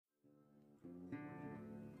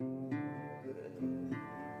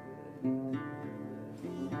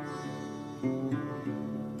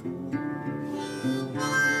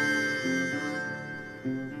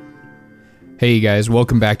Hey guys,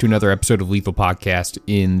 welcome back to another episode of Lethal Podcast.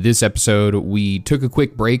 In this episode, we took a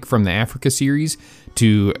quick break from the Africa series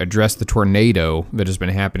to address the tornado that has been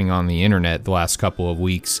happening on the internet the last couple of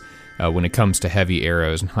weeks when it comes to heavy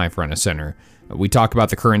arrows and high front of center. We talk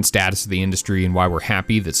about the current status of the industry and why we're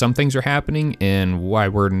happy that some things are happening and why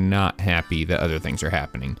we're not happy that other things are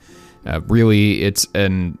happening. We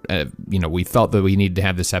felt that we needed to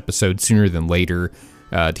have this episode sooner than later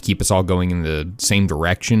to keep us all going in the same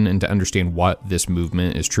direction and to understand what this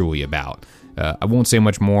movement is truly about. I won't say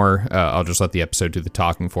much more. I'll just let the episode do the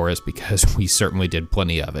talking for us because we certainly did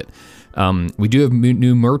plenty of it. We do have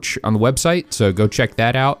new merch on the website, so go check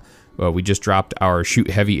that out. We just dropped our Shoot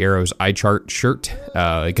Heavy Arrows eye chart shirt.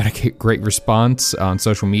 It got a great response on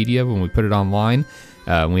social media when we put it online.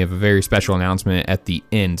 We have a very special announcement at the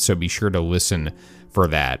end, so be sure to listen for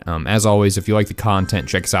that. As always, if you like the content,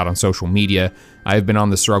 check us out on social media. I've been on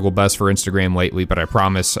the struggle bus for Instagram lately, but I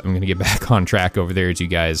promise I'm going to get back on track over there as you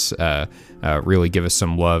guys really give us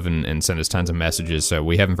some love and send us tons of messages, so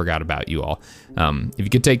we haven't forgot about you all. If you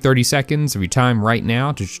could take 30 seconds of your time right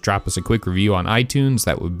now to just drop us a quick review on iTunes,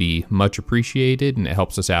 that would be much appreciated, and it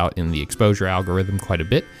helps us out in the exposure algorithm quite a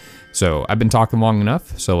bit. So I've been talking long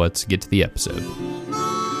enough, so let's get to the episode.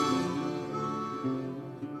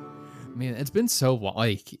 Man, it's been so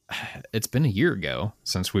long, it's been a year ago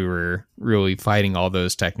since we were really fighting all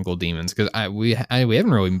those technical demons, because we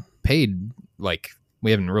haven't really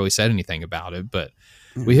we haven't really said anything about it, but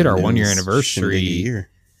we hit our 1 year anniversary.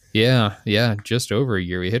 Yeah, just over a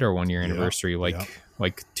year. We hit our 1 year anniversary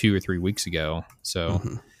like 2 or 3 weeks ago. So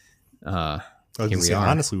I was gonna say,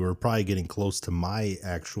 honestly, we're probably getting close to my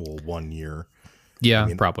actual 1 year. Yeah,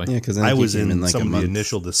 probably. Yeah, because I was in some of the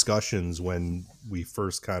initial discussions when we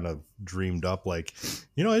first kind of dreamed up,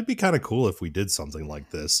 it'd be kind of cool if we did something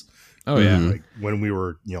like this. Oh, yeah. Like when we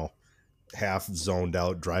were, half zoned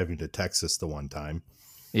out driving to Texas the one time.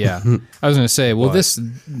 Yeah. I was going to say, well, this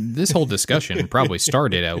whole discussion probably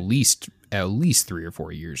started at least 3 or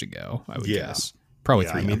 4 years ago, I would guess. Probably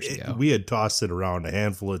 3 years ago. We had tossed it around a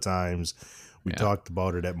handful of times. We talked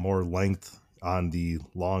about it at more length on the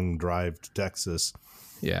long drive to Texas.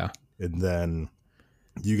 Yeah. And then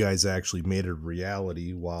you guys actually made it a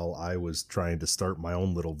reality while I was trying to start my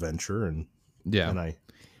own little venture, and I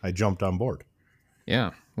jumped on board.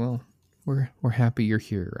 Yeah. Well, we're happy you're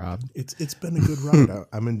here, Rob. It's been a good ride.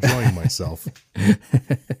 I'm enjoying myself.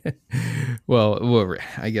 Well,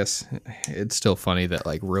 I guess it's still funny that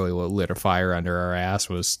really what lit a fire under our ass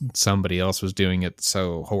was somebody else was doing it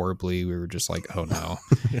so horribly. We were just like, oh no,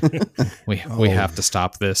 we have to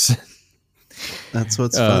stop this. That's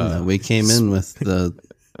what's fun though. We came in with the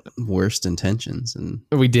worst intentions, and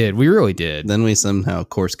we really did. Then we somehow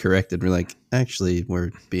course corrected. We're like, actually,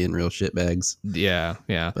 we're being real shitbags. Yeah.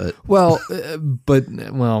 But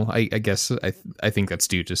I guess I think that's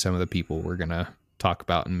due to some of the people we're gonna talk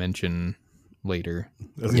about and mention later.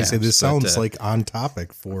 I was gonna say, this sounds like on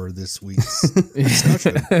topic for this week's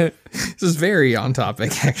discussion. This is very on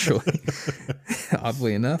topic, actually.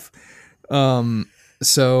 Oddly enough.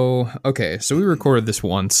 So we recorded this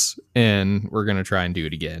once, and we're going to try and do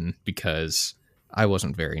it again because I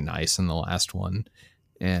wasn't very nice in the last one.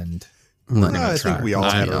 And I think we all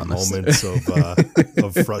had our moments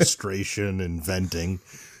of frustration and venting,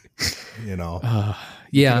 you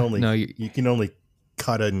can only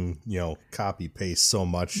cut and, copy paste so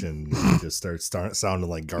much, and you just start sounding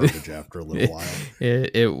like garbage after a little while.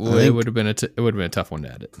 It would have been a tough one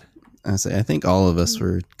to edit. I think all of us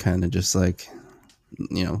were kind of just like,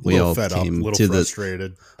 we all fed came up, a little to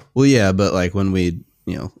frustrated. Well, yeah, but when we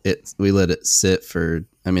let it sit for.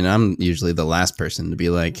 I mean, I'm usually the last person to be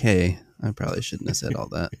like, hey, I probably shouldn't have said all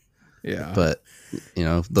that. Yeah, but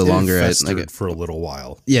the longer I for a little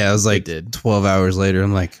while. Yeah, I was like 12 hours later.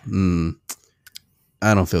 I'm like,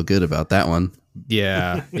 I don't feel good about that one.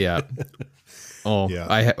 Yeah. Oh, yeah.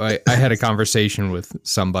 I had a conversation with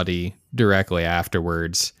somebody directly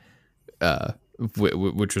afterwards.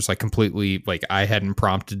 Which was completely I hadn't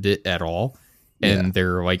prompted it at all. And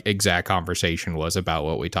their exact conversation was about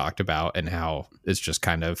what we talked about and how it's just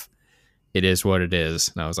kind of, it is what it is.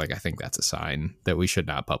 And I was like, I think that's a sign that we should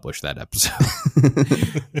not publish that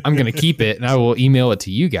episode. I'm going to keep it and I will email it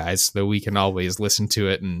to you guys so that we can always listen to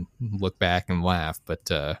it and look back and laugh, but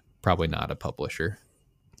probably not a publisher.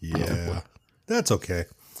 Yeah, that's okay.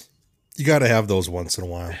 You got to have those once in a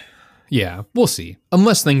while. Yeah, we'll see.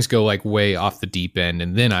 Unless things go way off the deep end,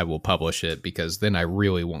 and then I will publish it, because then I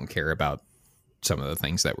really won't care about some of the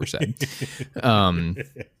things that were said.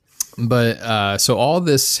 So all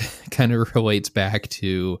this kind of relates back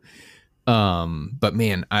to, but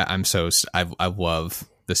man, I love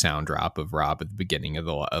the sound drop of Rob at the beginning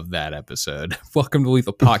of that episode. Welcome to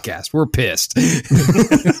Lethal Podcast. We're pissed.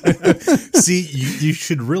 See, you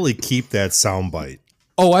should really keep that soundbite.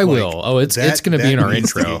 Oh, I will. Oh, it's going to be in our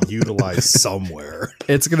intro. Utilized somewhere.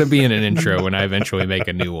 It's going to be in an intro when I eventually make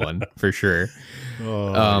a new one, for sure.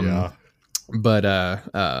 Oh, yeah. But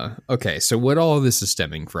okay, so what all of this is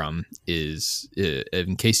stemming from is,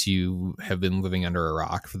 in case you have been living under a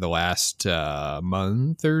rock for the last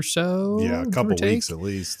month or so, a couple weeks at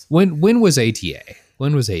least. When was ATA?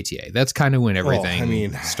 When was ATA? That's kind of when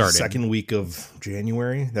everything started. Second week of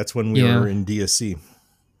January. That's when we were in DSC.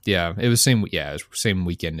 Yeah, it was same. Yeah, it was same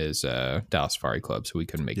weekend as Dallas Safari Club, so we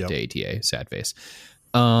couldn't make it to ATA. Sad face.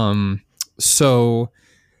 So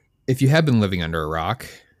if you have been living under a rock.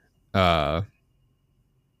 1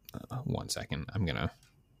 second. I'm going to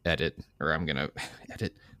edit.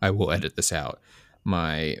 I will edit this out.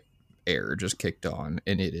 My air just kicked on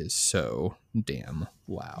and it is so damn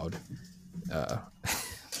loud. I'm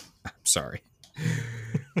sorry.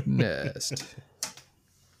 Nest.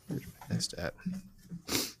 Where's my Nest at?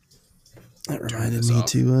 That reminded me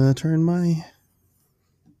to turn my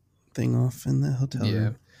thing off in the hotel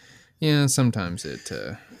room. Yeah, sometimes it...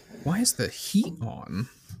 why is the heat on?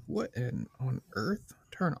 What on earth?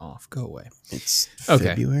 Turn off. Go away. It's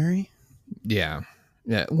February. Yeah.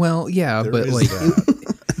 Well, yeah, there but like,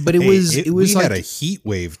 it was like had a heat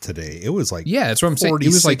wave today. It was like that's what I'm saying. It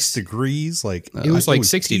was like degrees. Like it was like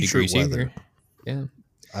 60 degrees here. Yeah.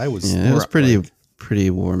 It was pretty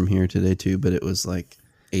warm here today too, but it was like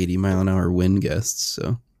 80-mile-an-hour wind gusts.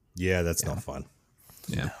 So that's not fun.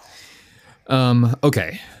 Yeah.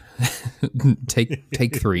 Okay.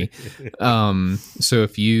 take 3. So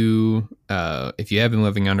if you have been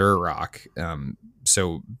living under a rock,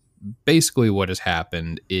 so basically what has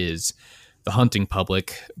happened is the hunting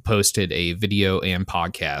public posted a video and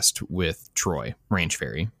podcast with Troy Ranch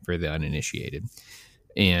Fairy for the uninitiated,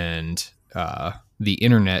 and the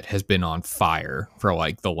internet has been on fire for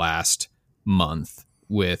like the last month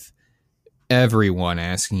with everyone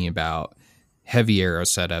asking about heavy arrow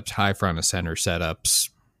setups, high front of center setups,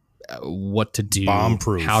 what to do,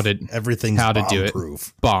 bomb-proof, everything's how to do it,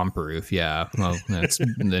 bomb-proof. Yeah, well, that's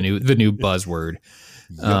the new buzzword.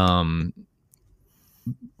 Yep.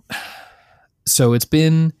 So it's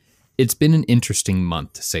been an interesting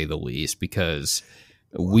month to say the least, because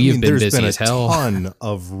we have been busy as hell. There's been a ton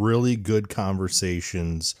of really good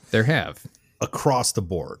conversations. There have across the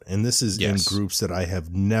board, and this is in groups that I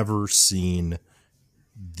have never seen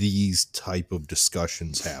these type of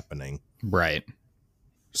discussions happening. Right.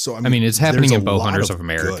 So I mean, it's happening in Bow Hunters of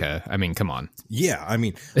America. Good. I mean, come on. Yeah, I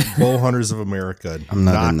mean, Bow Hunters of America, I'm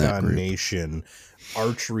not in that group. Nation,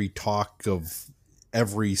 Archery Talk of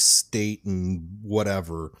every state and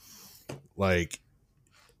whatever. Like,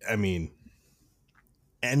 I mean,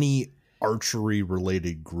 any archery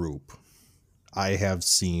related group, I have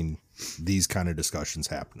seen these kind of discussions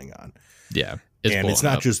happening on. Yeah, it's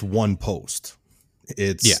not just one post.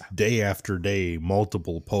 It's day after day,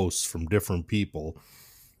 multiple posts from different people,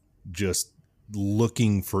 just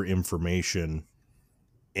looking for information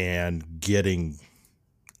and getting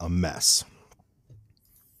a mess.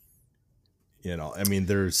 You know, I mean,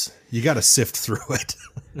 you got to sift through it.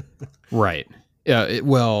 Right.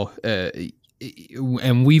 And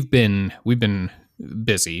we've been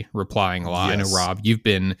busy replying a lot. Yes. I know, Rob,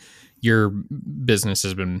 your business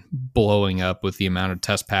has been blowing up with the amount of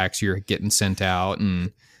test packs you're getting sent out,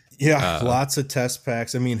 and lots of test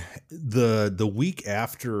packs. I mean, the week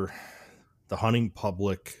after the hunting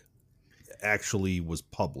public actually was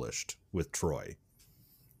published with Troy,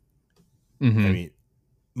 I mean,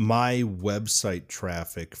 my website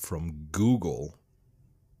traffic from Google,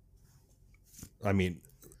 I mean,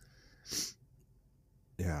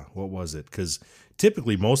 what was it? Because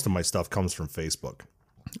typically most of my stuff comes from Facebook.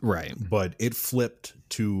 Right. But it flipped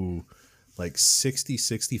to like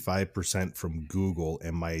 65% from Google,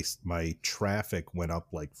 and my traffic went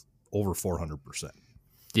up like over 400%.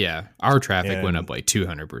 Yeah. Our traffic went up like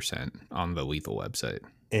 200% on the Lethal website.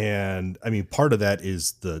 And I mean, part of that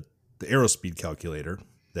is the AeroSpeed calculator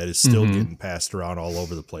that is still getting passed around all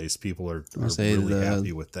over the place. People are really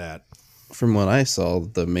happy with that. From what I saw,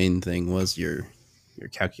 the main thing was your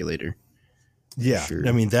calculator. Yeah, sure.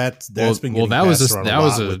 I mean that's been getting passed around a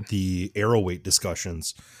lot with the arrow weight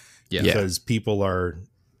discussions. Yeah, because people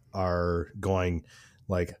are going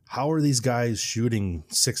like, how are these guys shooting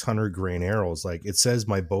 600 grain arrows? Like, it says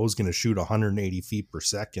my bow's going to shoot 180 feet per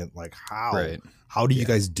second. Like, how? Right. How do you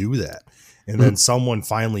guys do that? And then someone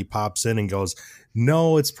finally pops in and goes,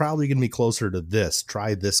 no, it's probably going to be closer to this.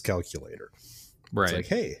 Try this calculator. Right. It's like,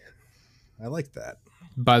 hey, I like that.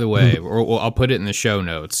 By the way, or I'll put it in the show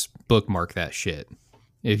notes. Bookmark that shit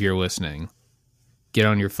if you're listening. Get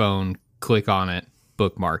on your phone, click on it,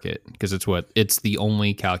 bookmark it, because it's the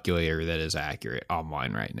only calculator that is accurate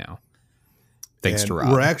online right now. Thanks to Rob.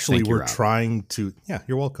 We're trying to. Yeah,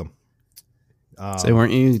 you're welcome. So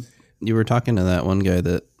weren't you were talking to that one guy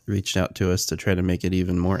that reached out to us to try to make it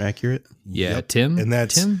even more accurate? Yeah, yep. Tim, and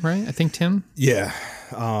that's Tim, right? I think Tim. Yeah,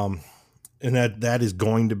 and that is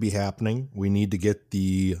going to be happening. We need to get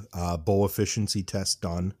the bow efficiency test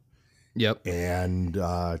done. Yep, and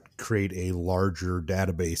create a larger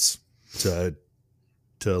database to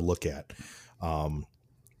look at.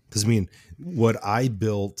 Because I mean, what I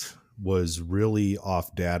built was really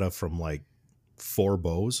off data from like 4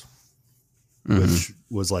 bows, which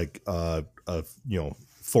was like a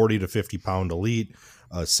 40 to 50 pound elite,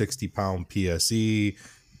 a 60 pound PSE,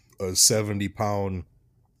 a 70 pound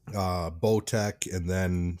Bowtech, and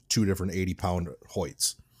then 2 different 80 pound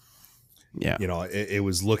Hoyts. Yeah. It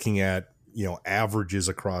was looking at, averages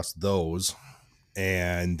across those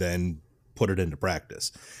and then put it into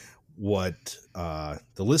practice. What the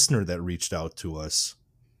listener that reached out to us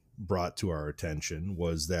brought to our attention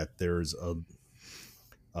was that there's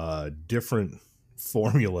a different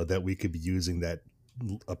formula that we could be using that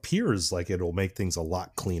appears like it'll make things a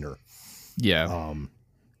lot cleaner. Yeah.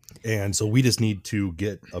 And so we just need to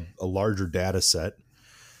get a larger data set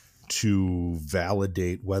to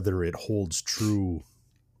validate whether it holds true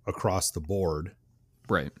across the board.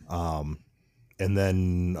 Right. And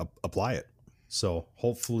then apply it. So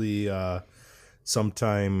hopefully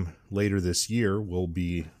sometime later this year, we'll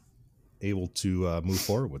be able to move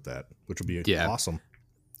forward with that, which will be awesome.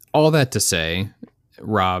 All that to say,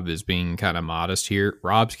 Rob is being kind of modest here.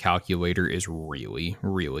 Rob's calculator is really,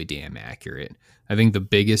 really damn accurate. I think the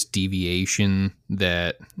biggest deviation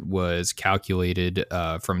that was calculated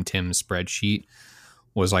from Tim's spreadsheet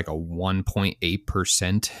was like a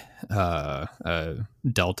 1.8%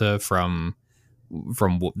 delta from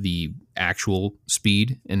the actual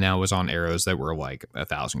speed, and that was on arrows that were like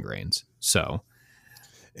 1,000 grains. So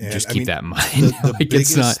just keep that in mind.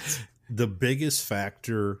 The biggest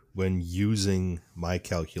factor when using my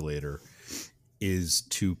calculator is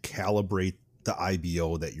to calibrate the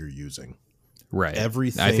IBO that you're using. Right.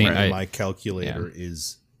 Everything in my calculator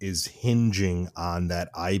is hinging on that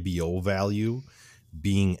IBO value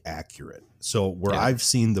being accurate. So where I've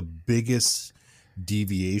seen the biggest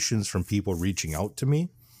deviations from people reaching out to me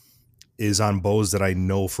is on bows that I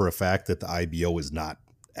know for a fact that the IBO is not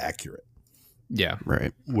accurate. Yeah.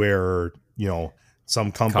 Right. Where,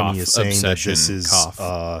 some company is saying that this is,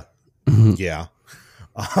 where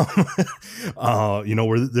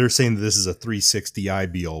they're saying that this is a 360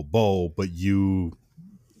 IBO bow, but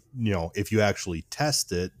if you actually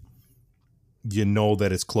test it, that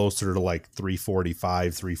it's closer to like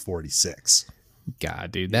 345, 346.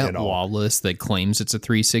 God, dude, that Lawless that claims it's a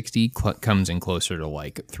 360 comes in closer to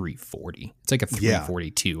like 340. It's like a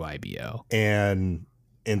 342 IBO. And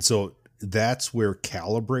so that's where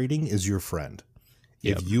calibrating is your friend.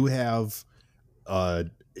 Yep. If you have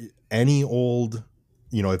any old,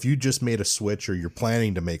 if you just made a switch or you're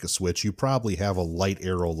planning to make a switch, you probably have a light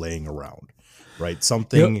arrow laying around, right?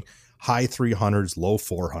 Something high 300s, low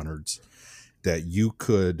 400s that you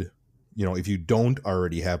could, if you don't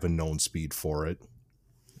already have a known speed for it,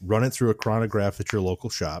 run it through a chronograph at your local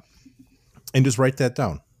shop and just write that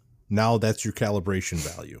down. Now that's your calibration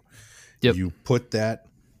value. Yep. You put that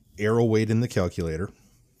arrow weight in the calculator.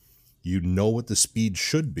 You know what the speed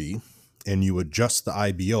should be, and you adjust the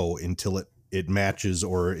IBO until it matches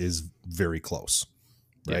or is very close,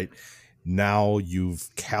 right? Yep. Now you've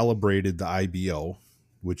calibrated the IBO,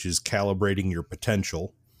 which is calibrating your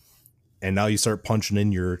potential, and now you start punching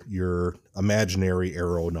in your imaginary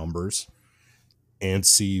arrow numbers and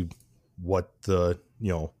see what the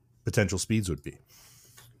potential speeds would be.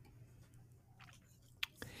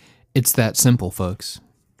 It's that simple, folks.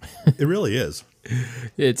 It really is.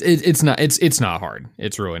 It's not hard.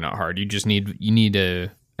 It's really not hard. You just need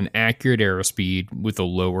an accurate arrow speed with a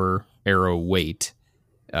lower arrow weight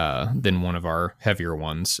than one of our heavier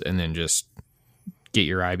ones, and then just get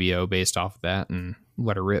your IBO based off of that and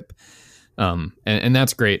let it rip. And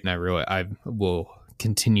that's great. And I will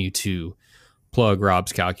continue to plug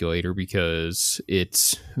Rob's calculator because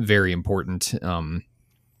it's very important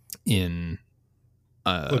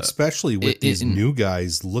especially with these new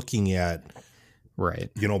guys looking at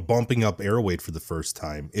bumping up arrow weight for the first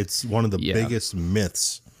time. It's one of the biggest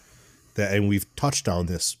myths and we've touched on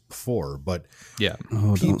this before, but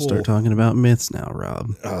don't start talking about myths now, Rob.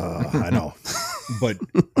 I know. But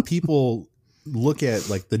people look at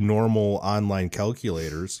like the normal online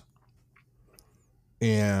calculators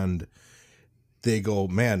and they go,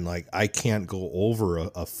 man, like I can't go over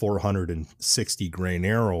a 460 grain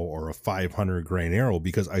arrow or a 500 grain arrow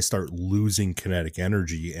because I start losing kinetic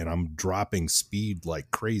energy and I'm dropping speed like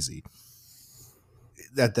crazy.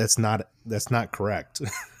 That's not correct.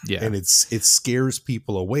 Yeah. And it scares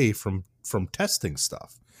people away from testing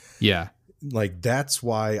stuff. Yeah. Like that's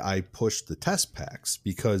why I pushed the test packs,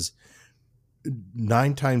 because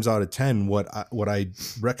 9 times out of 10, what I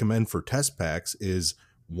recommend for test packs is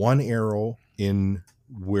one arrow in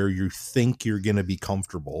where you think you're going to be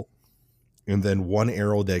comfortable, and then one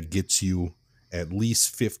arrow that gets you at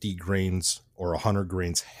least 50 grains or 100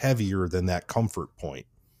 grains heavier than that comfort point.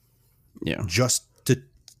 Yeah. Just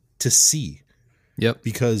to see. Yep.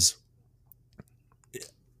 Because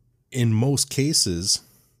in most cases,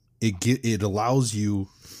 it allows you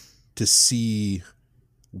to see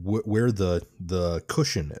where the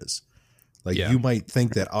cushion is. Like you might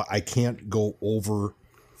think that I can't go over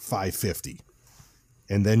 550.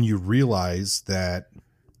 And then you realize that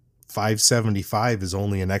 575 is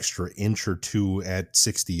only an extra inch or two at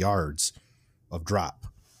 60 yards of drop.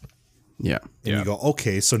 Yeah. And you go,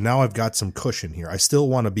 okay, so now I've got some cushion here. I still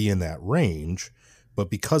want to be in that range,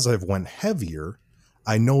 but because I've went heavier,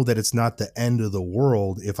 I know that it's not the end of the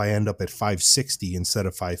world if I end up at 560 instead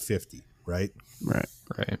of 550, right?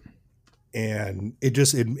 Right. And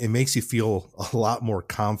it makes you feel a lot more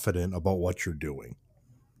confident about what you're doing.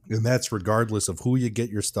 And that's regardless of who you get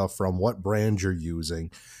your stuff from, what brand you're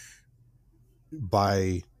using.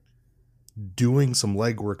 By doing some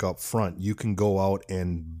legwork up front, you can go out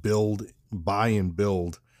and buy and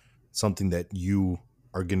build something that you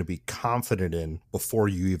are going to be confident in before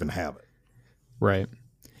you even have it. Right.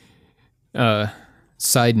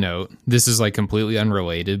 Side note, this is like completely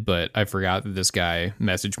unrelated, but I forgot that this guy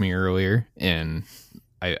messaged me earlier, and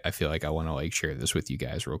I feel like I want to like share this with you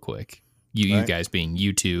guys real quick. You guys being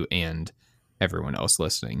you two and everyone else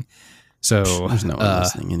listening. So there's no one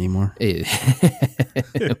listening anymore.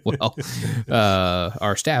 Well,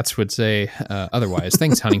 our stats would say otherwise.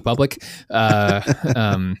 Thanks, Hunting Public.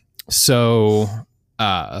 So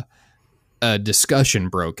a discussion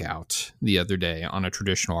broke out the other day on a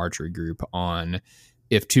traditional archery group on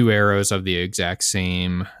if 2 arrows of the exact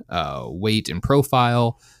same weight and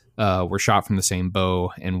profile were shot from the same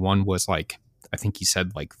bow, and one was like, I think he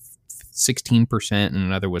said like 16% and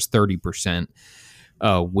another was 30%,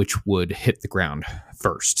 which would hit the ground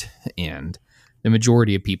first. And the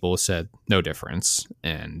majority of people said no difference.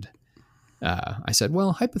 And I said,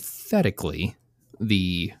 well, hypothetically,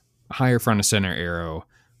 the higher front of center arrow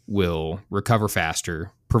will recover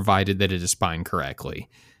faster, provided that it is spined correctly,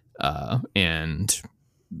 and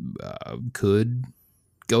could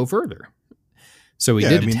go further. So we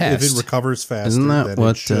did a test. If it recovers faster, isn't that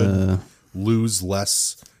what? It should lose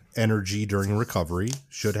less energy during recovery.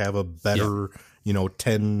 Should have a better,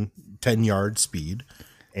 10-yard speed,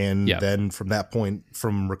 and then from that point,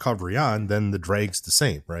 from recovery on, then the drag's the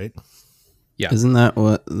same, right? Yeah. Isn't that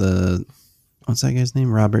what what's that guy's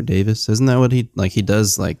name? Robert Davis. Isn't that what he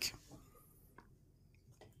does, like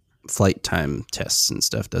flight time tests and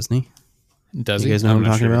stuff, doesn't he? Does you guys know what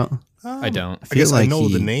I'm talking about? I don't. I guess like I know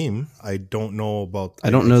the name. I don't know about. I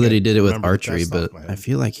don't know that he did it with archery, but I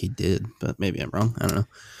feel like he did. But maybe I'm wrong. I don't know.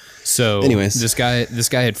 So, anyways, this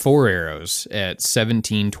guy had 4 arrows at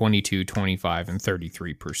 17, 22, 25, and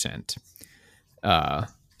 33%.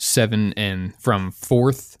 7 and from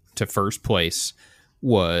 4th to 1st place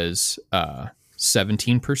was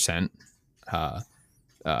 17%.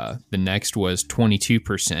 The next was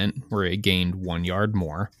 22%, where it gained 1 yard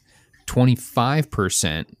more.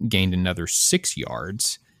 25% gained another 6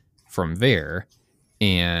 yards from there,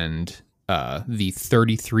 and the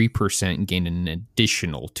 33% gained an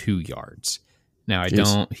additional 2 yards. Now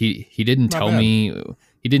he didn't tell me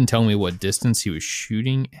what distance he was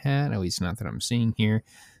shooting at least not that I'm seeing here,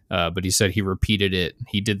 but he said he repeated it.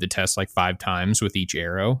 He did the test like 5 times with each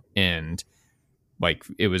arrow, and like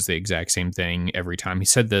it was the exact same thing every time. He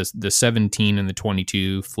said the 17 and the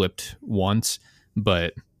 22 flipped once,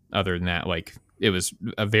 but other than that, like it was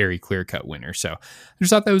a very clear-cut winner. So I just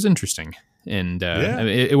thought that was interesting. And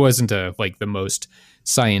it wasn't like the most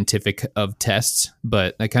scientific of tests,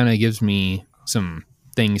 but that kind of gives me some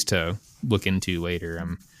things to look into later.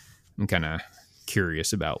 I'm kind of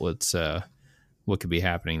curious about what could be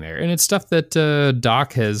happening there. And it's stuff that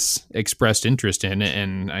Doc has expressed interest in.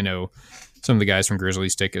 And I know some of the guys from Grizzly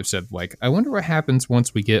Stick have said, like, I wonder what happens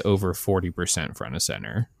once we get over 40% front of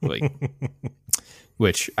center. Like,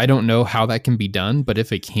 which I don't know how that can be done, but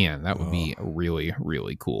if it can, that would be really,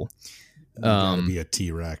 really cool. Gotta be a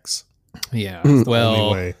T-Rex. Yeah.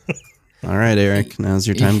 Well, All right, Eric, now's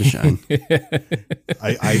your time to shine.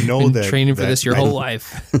 I know that training for this your whole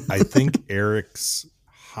life. I think Eric's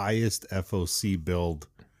highest FOC build,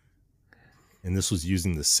 and this was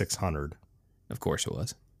using the 600. Of course it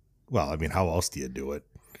was. Well, I mean, how else do you do it?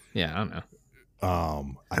 Yeah, I don't know.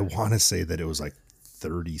 I want to say that it was like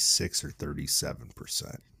 36 or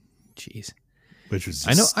 37%. Jeez. Which was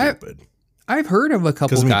just stupid. I've heard of a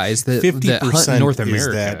couple guys that hunt in North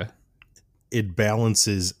America. That it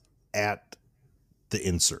balances at the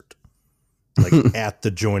insert. Like at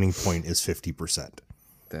the joining point is 50%.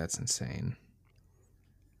 That's insane.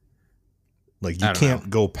 Like you can't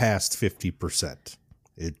go past 50%.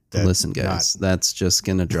 Listen, guys, that's just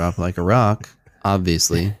going to drop like a rock.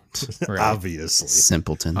 Obviously. Right. Obviously.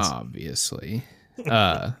 Simpletons. Obviously.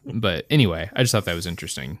 But anyway, I just thought that was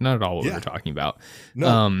interesting. Not at all what we were talking about.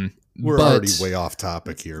 No, we're already way off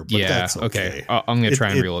topic here. But that's okay. I'm going to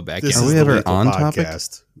try and reel it back in. Are we ever on topic?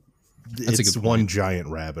 That's it's one giant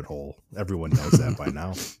rabbit hole. Everyone knows that by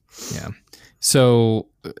now. Yeah. So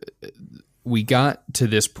we got to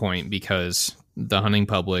this point because the hunting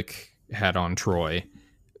public had on Troy.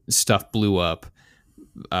 Stuff blew up.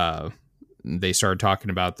 They started talking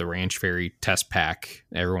about the Ranch Fairy test pack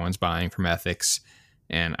everyone's buying from Ethics.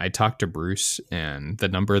 And I talked to Bruce, and the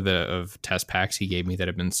number of test packs he gave me that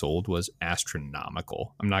have been sold was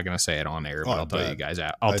astronomical. I'm not going to say it on air, but I'll tell you guys.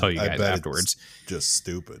 I'll tell you guys afterwards. It's just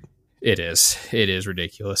stupid. It is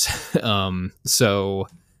ridiculous. So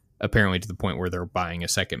apparently to the point where they're buying a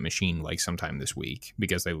second machine like sometime this week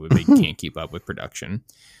because they can't keep up with production.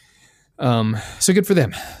 So good for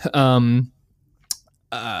them.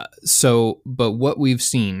 But what we've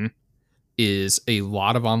seen is a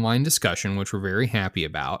lot of online discussion, which we're very happy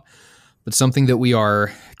about. But something that we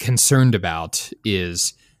are concerned about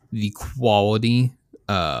is the quality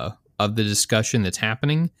of the discussion that's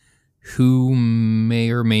happening, who may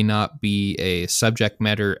or may not be a subject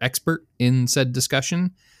matter expert in said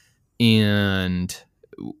discussion, and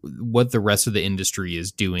what the rest of the industry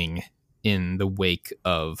is doing in the wake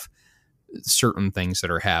of certain things that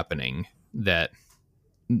are happening that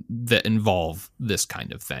involve this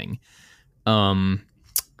kind of thing.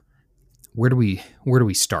 Where do we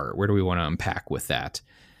start? Where do we want to unpack with that?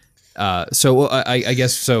 So I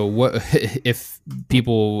guess, so what, if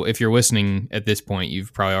you're listening at this point,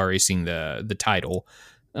 you've probably already seen the title.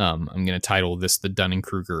 I'm going to title this the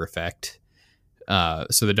Dunning-Kruger effect.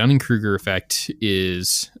 So the Dunning-Kruger effect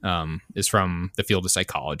is from the field of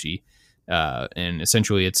psychology. And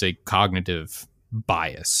essentially it's a cognitive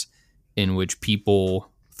bias in which people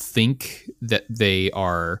think that they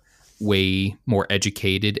are way more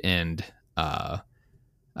educated and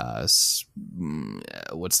what's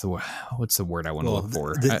the word I want to look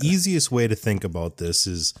for? The easiest way to think about this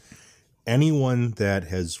is anyone that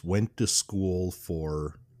has went to school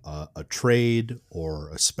for a trade or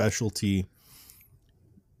a specialty,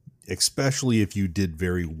 especially if you did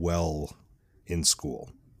very well in school,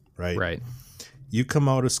 right? Right. You come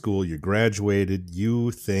out of school, you graduated, you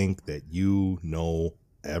think that you know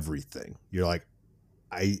everything. You're like,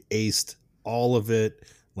 I aced all of it.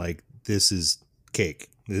 Like, this is cake.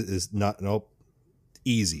 This is not, nope,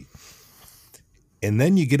 easy. And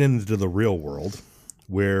then you get into the real world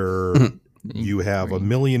where you have a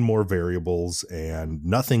million more variables and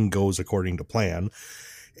nothing goes according to plan.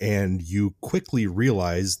 And you quickly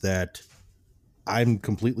realize that I'm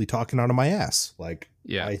completely talking out of my ass. Like,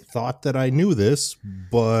 I thought that I knew this,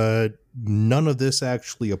 but none of this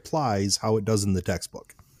actually applies how it does in the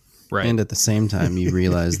textbook. Right. And at the same time, you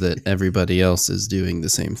realize that everybody else is doing the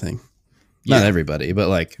same thing. Yeah. Not everybody, but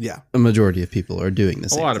like a majority of people are doing the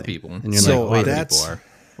same thing. A lot of people. And you're like,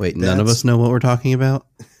 wait, none of us know what we're talking about?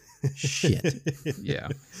 Shit. Yeah.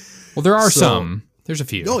 Well, there are some. There's a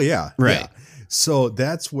few. Oh, yeah. Right. Yeah. So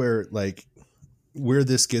that's where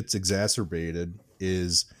this gets exacerbated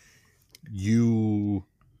is you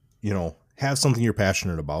have something you're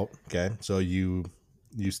passionate about. Okay. So you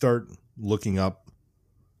start looking up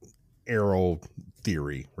arrow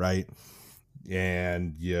theory, right?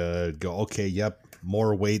 And you go, okay, yep,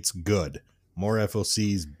 more weight's good. More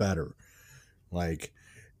FOC's better. Like,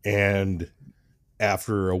 and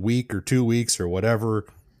after a week or 2 weeks or whatever,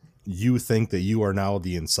 you think that you are now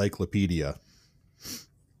the encyclopedia.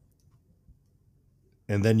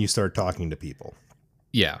 And then you start talking to people.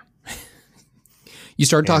 Yeah. You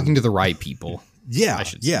start talking to the right people. Yeah. I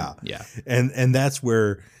should say. Yeah. And that's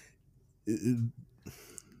where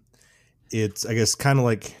it's, I guess, kind of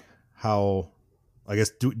like how, I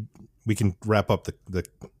guess, we can wrap up the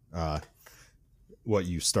what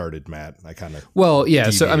you started, Matt. I kind of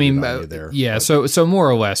So I mean, so more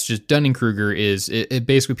or less, just Dunning-Kruger is it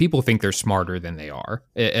basically people think they're smarter than they are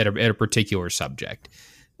at a particular subject.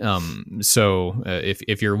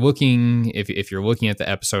 If you're looking at the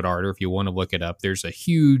episode art, or if you want to look it up, there's a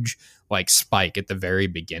huge like spike at the very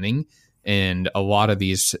beginning, and a lot of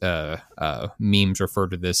these memes refer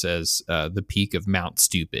to this as the peak of Mount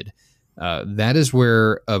Stupid. That is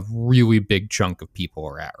where a really big chunk of people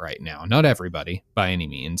are at right now. Not everybody by any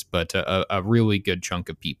means, but a really good chunk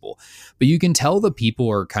of people. But you can tell the people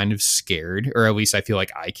are kind of scared, or at least I feel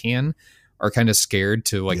like are kind of scared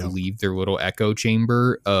to leave their little echo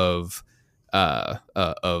chamber of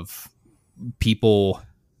people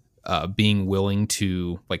being willing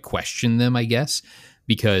to like question them, I guess,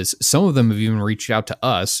 because some of them have even reached out to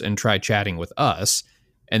us and tried chatting with us.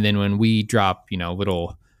 And then when we drop,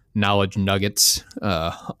 little knowledge nuggets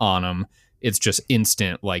on them, it's just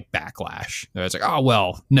instant like backlash. It's like, oh,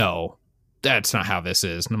 well, no, that's not how this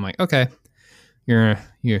is. And I'm like, okay, you're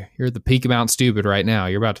at the peak of Mount Stupid right now.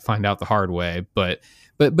 You're about to find out the hard way. But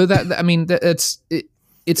that, I mean, it's okay.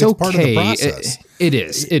 Part of the process. It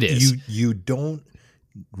is. You don't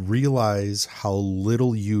realize how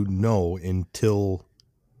little you know until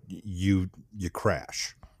you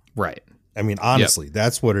crash. Right. I mean, honestly,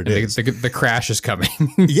 that's what it is. The crash is coming.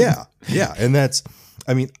 Yeah. And that's,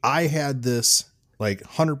 I mean, I had this like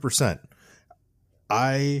 100%.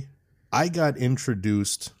 I got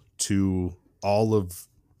introduced to all of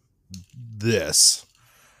this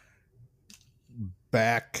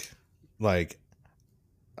back like,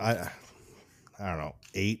 I don't know,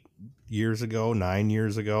 8 years ago, 9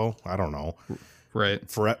 years ago. I don't know. Right.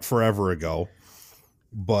 Forever ago.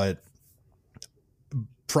 But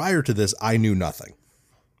prior to this, I knew nothing.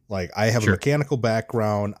 Like, I have a mechanical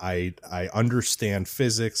background. I understand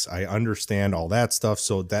physics. I understand all that stuff.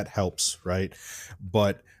 So that helps, right?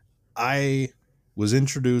 But I was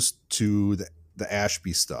introduced to the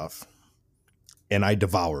Ashby stuff, and I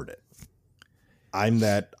devoured it. I'm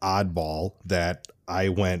that oddball that I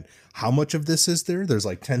went, how much of this is there? There's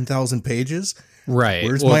like 10,000 pages. Right.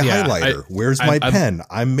 Where's my highlighter? Where's my pen?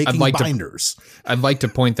 I'm making binders. I'd like to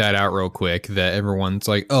point that out real quick, that everyone's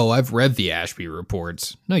like, oh, I've read the Ashby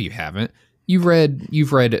reports. No, you haven't. You've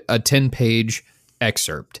read a 10-page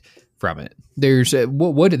excerpt from it. There's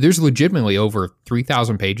there's legitimately over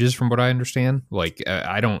 3,000 pages from what I understand. Like,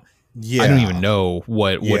 I don't even know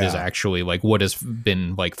what is actually like what has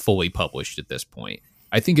been like fully published at this point.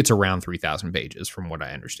 I think it's around 3,000 pages from what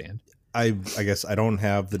I understand. I guess I don't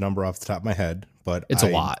have the number off the top of my head, but it's a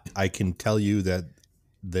lot. I can tell you that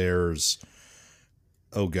there's,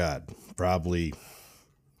 probably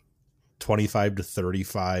 25 to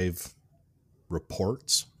 35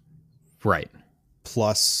 reports. Right.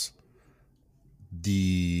 Plus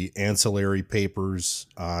the ancillary papers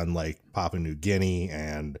on like Papua New Guinea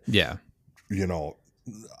and,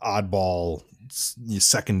 oddball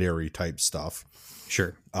secondary type stuff.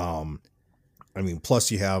 Sure. I mean,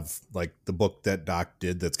 plus you have like the book that Doc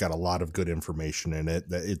did that's got a lot of good information in it.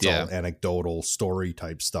 That it's all anecdotal story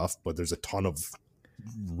type stuff, but there's a ton of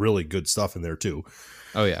really good stuff in there too.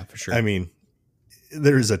 Oh yeah, for sure. I mean,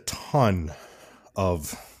 there's a ton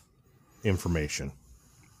of information,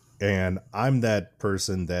 and I'm that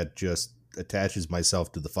person that just attaches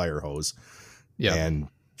myself to the fire hose and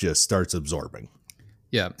just starts absorbing.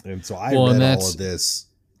 Yeah. And so I read all of this,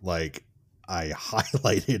 like, I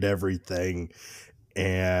highlighted everything,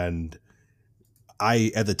 and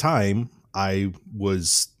at the time I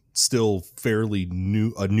was still fairly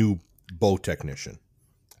a new bow technician.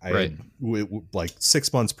 Like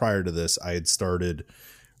 6 months prior to this, I had started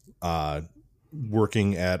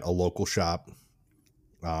working at a local shop.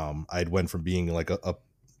 I'd went from being like a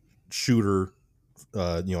shooter,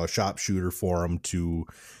 a shop shooter for them, to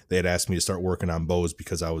they had asked me to start working on bows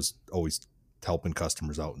because I was always helping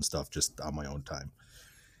customers out and stuff just on my own time.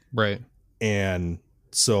 Right. And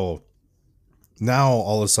so now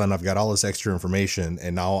all of a sudden I've got all this extra information,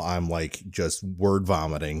 and now I'm like just word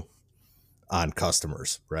vomiting on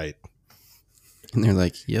customers. Right. And they're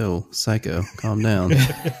like, yo, psycho, calm down.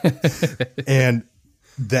 And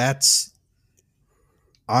that's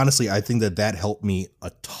honestly, I think that helped me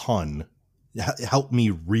a ton. It helped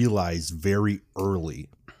me realize very early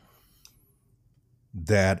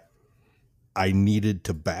that I needed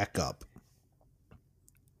to back up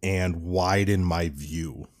and widen my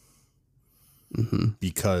view,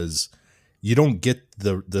 because you don't get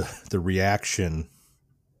the reaction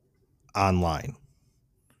online.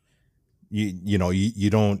 You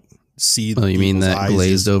don't see. Oh, you mean that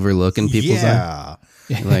glazed over look in people's eyes?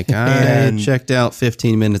 Like, I checked out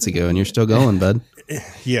 15 minutes ago and you're still going, bud.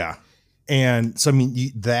 Yeah. And so, I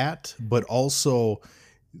mean, that, but also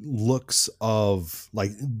looks of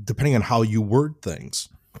like, depending on how you word things,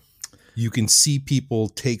 you can see people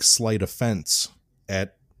take slight offense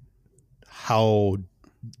at how,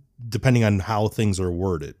 depending on how things are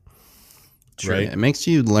worded. True. Right. It makes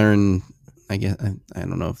you learn, I guess, I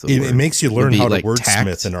don't know if it makes you learn how to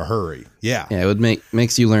wordsmith in a hurry. Yeah. Yeah. It would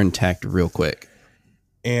makes you learn tact real quick.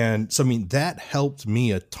 And so, I mean, that helped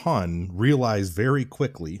me a ton realize very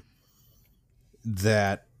quickly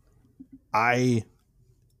that I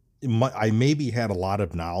maybe had a lot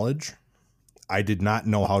of knowledge. I did not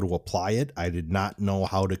know how to apply it. I did not know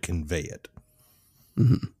how to convey it.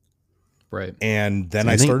 Mm-hmm. Right. And then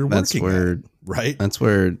I started working at it, right? That's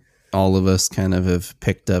where all of us kind of have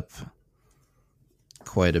picked up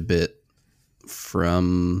quite a bit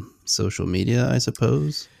from social media, I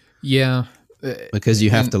suppose. Yeah. Because you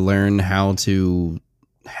have to learn how to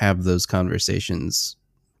have those conversations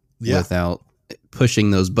without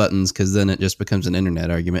pushing those buttons, because then it just becomes an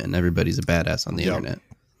internet argument and everybody's a badass on the internet.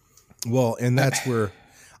 Well, and that's where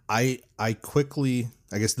I quickly,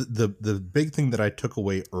 I guess the big thing that I took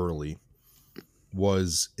away early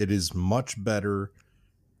was it is much better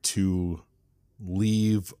to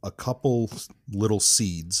leave a couple little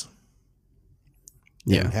seeds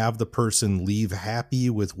and have the person leave happy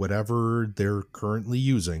with whatever they're currently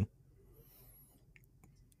using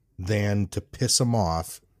than to piss them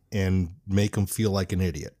off and make them feel like an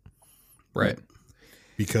idiot. Right.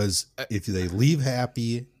 Because if they leave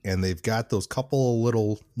happy and they've got those couple of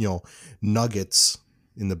little, nuggets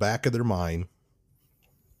in the back of their mind,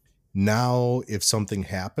 now if something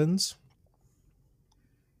happens,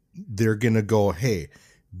 they're going to go, hey,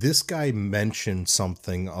 this guy mentioned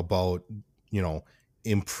something about,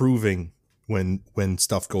 improving when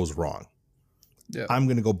stuff goes wrong. Yeah. I'm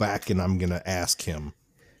going to go back and I'm going to ask him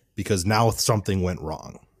because now something went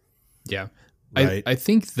wrong. Yeah. Right? I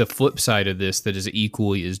think the flip side of this that is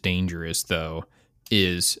equally as dangerous, though,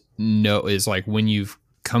 is like when you've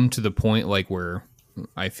come to the point like where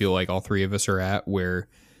I feel like all three of us are at, where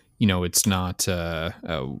it's not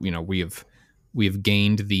we have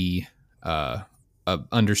gained the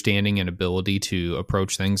understanding and ability to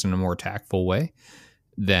approach things in a more tactful way.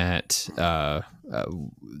 That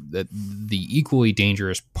that the equally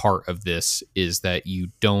dangerous part of this is that you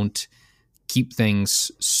don't keep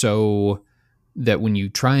things so that when you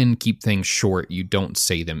try and keep things short, you don't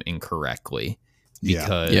say them incorrectly,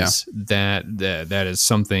 because that is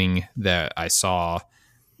something that I saw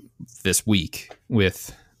this week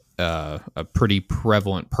with a pretty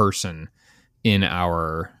prevalent person in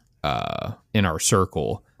our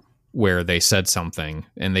circle, where they said something,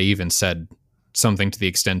 and they even said something to the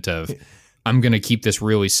extent of, I'm going to keep this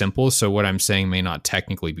really simple, so what I'm saying may not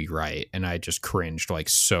technically be right. And I just cringed like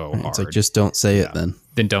so hard. It's like, just don't say it then.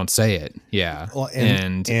 Then don't say it. Yeah. Well,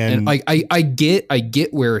 and I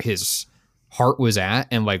get where his heart was at,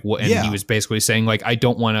 and like what, and he was basically saying like, I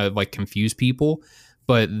don't want to like confuse people,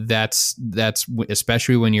 but that's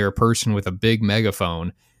especially when you're a person with a big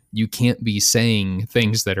megaphone, you can't be saying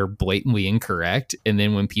things that are blatantly incorrect. And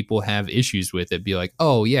then when people have issues with it, be like,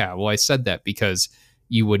 oh yeah, well I said that because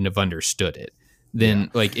you wouldn't have understood it.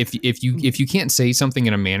 Then like if you can't say something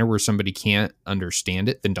in a manner where somebody can't understand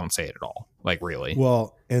it, then don't say it at all. Like really.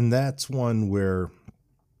 Well, and that's one where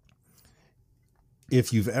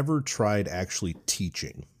if you've ever tried actually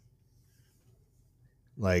teaching,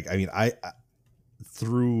 like, I mean, I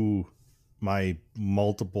through my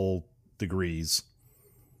multiple degrees,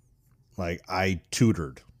 like I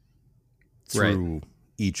tutored through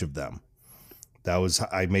each of them.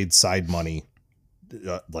 I made side money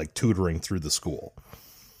like tutoring through the school.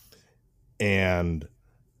 And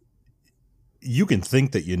you can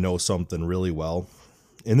think that you know something really well.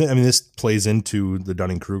 And then, I mean, this plays into the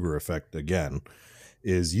Dunning-Kruger effect again,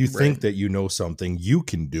 is you think that you know something, you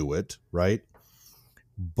can do it, right?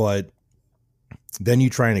 But then you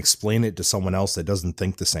try and explain it to someone else that doesn't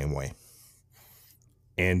think the same way.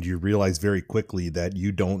 And you realize very quickly that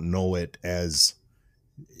you don't know it as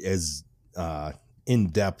in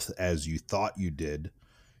depth as you thought you did,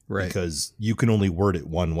 right? Because you can only word it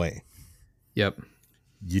one way. Yep.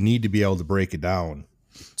 You need to be able to break it down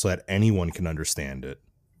so that anyone can understand it.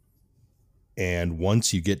 And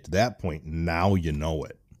once you get to that point, now you know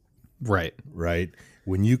it. Right. Right.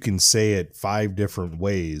 When you can say it 5 different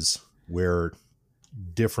ways where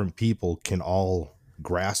different people can all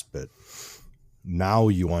grasp it, now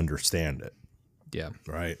you understand it. Yeah.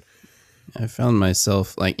 Right. I found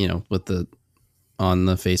myself like, with on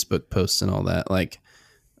the Facebook posts and all that, like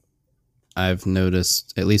I've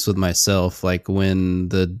noticed, at least with myself, like when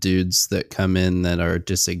the dudes that come in that are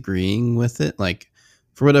disagreeing with it, like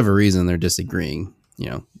for whatever reason they're disagreeing,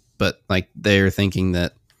 but like they're thinking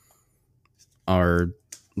that our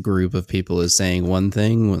group of people is saying one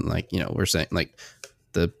thing when, like, we're saying, like,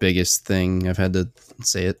 the biggest thing I've had to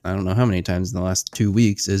say it, I don't know how many times in the last 2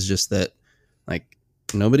 weeks, is just that, like,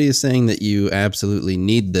 nobody is saying that you absolutely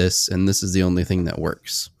need this and this is the only thing that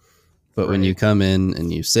works. But when you come in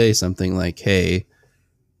and you say something like, hey,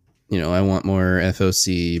 I want more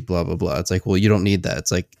FOC, blah, blah, blah. It's like, well, you don't need that.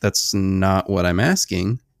 It's like, that's not what I'm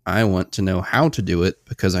asking. I want to know how to do it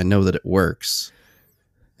because I know that it works.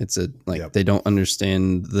 It's they don't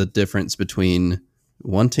understand the difference between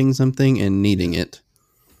wanting something and needing it.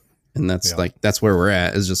 And that's that's where we're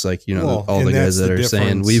at. Is just like, all the guys that are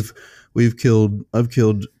saying I've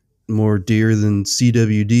killed more deer than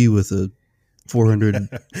CWD with a 400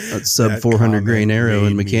 sub 400 grain arrow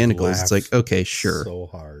and mechanicals. It's like, okay, sure. So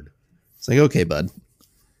hard. It's like, okay, bud.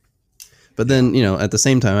 But then, at the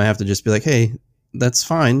same time, I have to just be like, hey, that's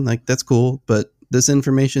fine. Like, that's cool. But this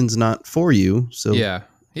information's not for you. So yeah.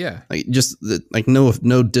 Like, just like, no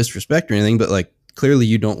disrespect or anything, but like, clearly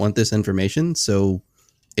you don't want this information. So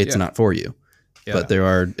it's not for you. Yeah. But there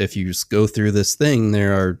are, if you just go through this thing,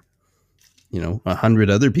 there are,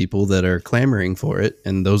 100 other people that are clamoring for it.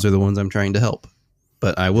 And those are the ones I'm trying to help.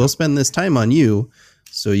 But I will spend this time on you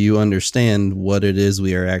so you understand what it is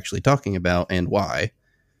we are actually talking about and why.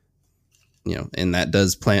 And that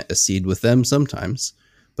does plant a seed with them sometimes.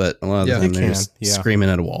 But a lot of the time they're just screaming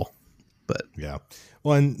at a wall. But yeah.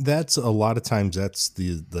 Well, and that's a lot of times that's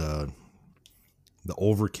the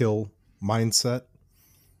overkill mindset.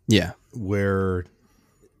 Yeah. Where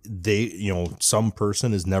they, some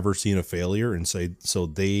person has never seen a failure and so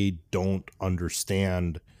they don't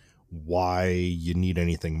understand why you need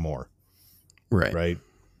anything more. Right. Right.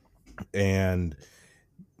 And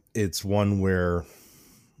it's one where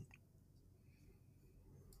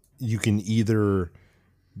you can either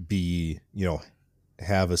be,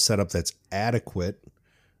 have a setup that's adequate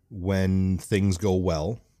when things go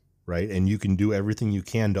well, right? And you can do everything you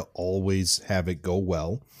can to always have it go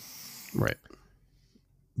well. Right.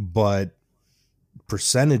 But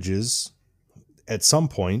percentages, at some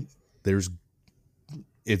point,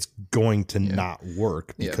 it's going to not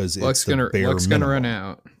work because it's the bare minimum. Luck's going to run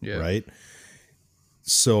out. Yeah. Right.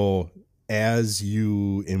 So as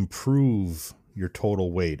you improve your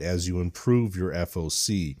total weight, as you improve your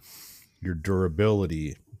FOC, your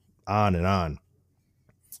durability, on and on,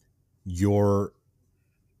 you're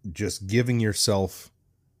just giving yourself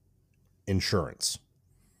insurance.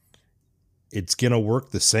 It's going to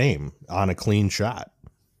work the same on a clean shot.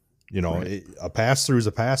 A pass through is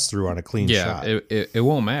a pass through on a clean shot. Yeah, it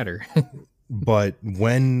won't matter. But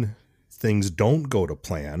when things don't go to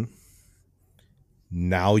plan,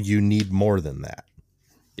 now you need more than that.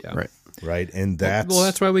 Yeah. Right. Right. And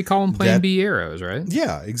that's why we call them Plan B arrows, right?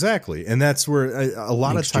 Yeah, exactly. And that's where a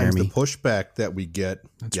lot of times Jeremy. The pushback that we get.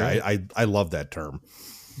 That's right. I love that term.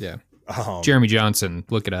 Yeah. Jeremy Johnson,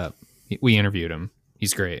 look it up. We interviewed him.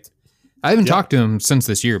 He's great. I haven't talked to him since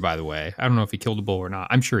this year, by the way. I don't know if he killed a bull or not.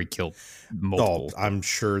 I'm sure he killed multiple. Oh, I'm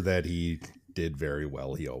sure that he did very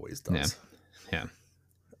well. He always does. Yeah.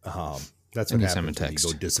 That's what happens when you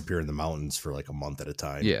go disappear in the mountains for like a month at a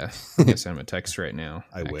time. Yeah. I'm going to send him a text right now.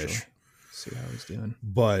 I wish. See how he's doing.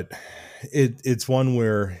 But it's one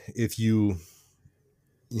where if you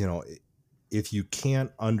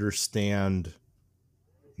can't understand,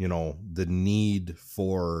 the need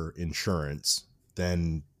for insurance,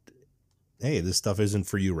 then hey, this stuff isn't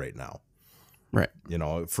for you right now. Right.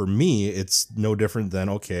 For me, it's no different than,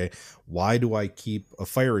 okay, why do I keep a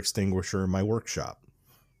fire extinguisher in my workshop?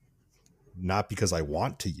 Not because I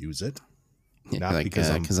want to use it. Not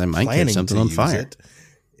because I might catch something on fire.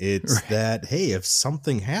 It's that, hey, if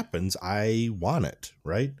something happens, I want it.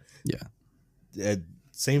 Right. Yeah.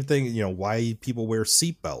 Same thing. Why people wear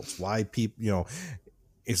seatbelts, why people,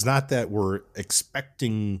 it's not that we're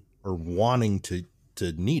expecting or wanting to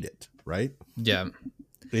need it. Right. Yeah.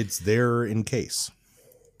 It's there in case.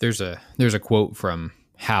 There's a quote from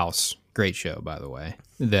House, great show, by the way,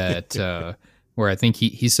 that where I think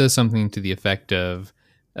he says something to the effect of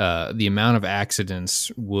the amount of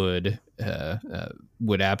accidents would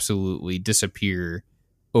absolutely disappear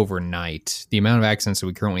overnight. The amount of accidents that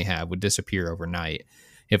we currently have would disappear overnight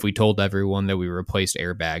if we told everyone that we replaced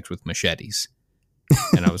airbags with machetes.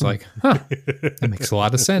 And I was like, that makes a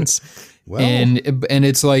lot of sense. Well, and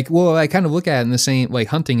it's like, well, I kind of look at it in the same, like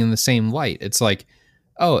hunting in the same light. It's like,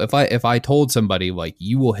 oh, if I told somebody like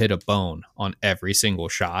you will hit a bone on every single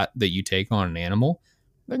shot that you take on an animal,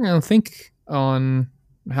 they're going to think on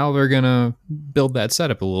how they're going to build that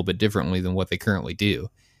setup a little bit differently than what they currently do.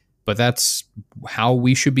 but that's how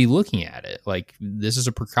we should be looking at it. Like, this is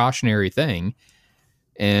a precautionary thing.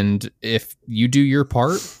 And if you do your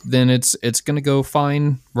part, then it's going to go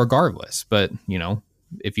fine regardless. But,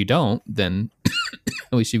 if you don't, then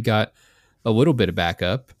at least you've got a little bit of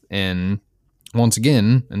backup. And once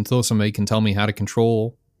again, until somebody can tell me how to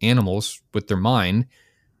control animals with their mind,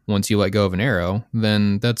 once you let go of an arrow,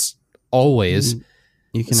 then that's always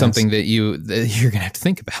something that you're going to have to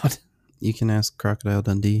think about. You can ask Crocodile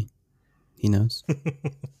Dundee. He knows.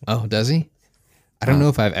 Oh, does he? I don't know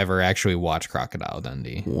if I've ever actually watched Crocodile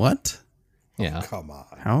Dundee. What? Yeah. Oh, come on.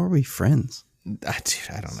 How are we friends? Dude,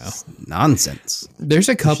 I don't know. Nonsense. There's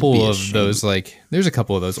a couple of those, there's a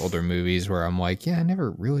couple of those older movies where I'm like, yeah, I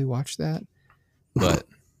never really watched that. But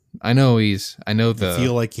I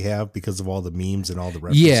feel like you have because of all the memes and all the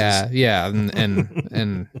references. Yeah.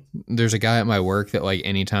 And there's a guy at my work that, like,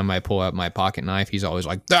 anytime I pull out my pocket knife, he's always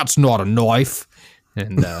like, that's not a knife.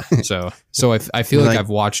 And so I feel like I've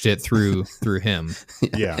watched it through him.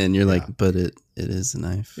 Yeah. And you're like, but it is a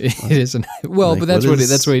knife. It is a knife. Well, but that's what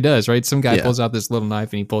he does, right? Some guy pulls out this little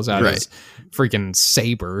knife and he pulls out his freaking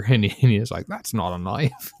saber and he's like, that's not a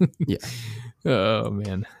knife. Yeah. Oh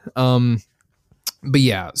man. But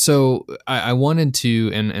yeah, so I wanted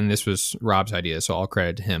to, and this was Rob's idea, so I'll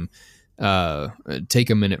credit to him.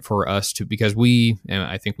 Take a minute for us to, because and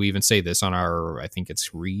I think we even say this on I think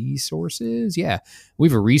it's resources. Yeah. We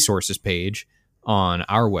have a resources page on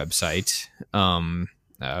our website,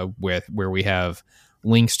 where we have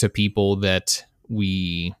links to people that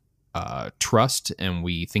we, trust and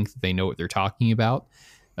we think that they know what they're talking about,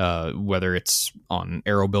 whether it's on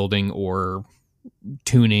arrow building or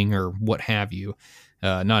tuning or what have you.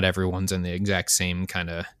 Not everyone's in the exact same kind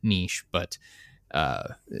of niche, but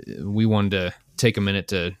we wanted to take a minute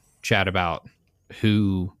to chat about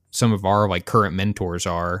who some of our current mentors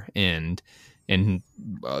are and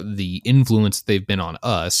the influence they've been on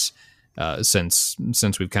us since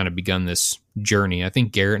we've kind of begun this journey. I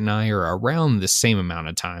think Garrett and I are around the same amount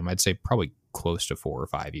of time. I'd say probably close to 4 or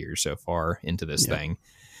 5 years so far into this thing.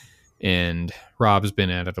 And Rob's been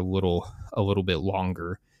at it a little bit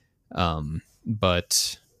longer.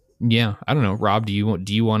 But yeah, I don't know. Rob, do you want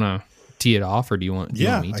to tee it off, or do you want me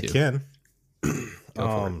to? I can.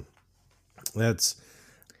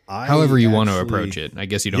 However you want to approach it. I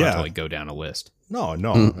guess you don't have to go down a list. No.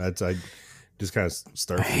 That's I just kind of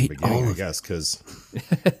start from the beginning, I guess, because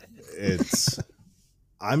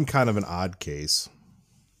I'm kind of an odd case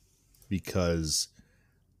because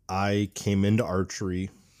I came into archery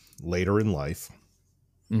later in life.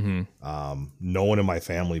 Mm-hmm. No one in my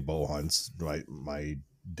family bow hunts. My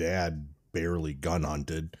dad barely gun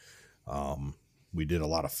hunted. We did a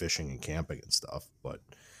lot of fishing and camping and stuff, but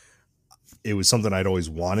it was something I'd always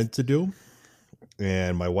wanted to do.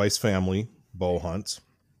 And my wife's family bow hunts.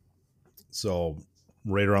 So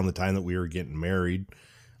right around the time that we were getting married,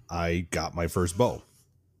 I got my first bow.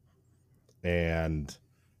 And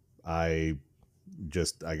I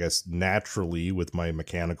guess naturally with my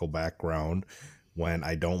mechanical background, when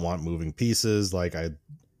I don't want moving pieces,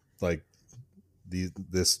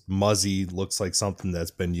 this Muzzy looks like something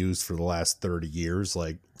that's been used for the last 30 years.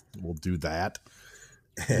 Like, we'll do that.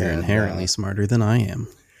 You're inherently smarter than I am.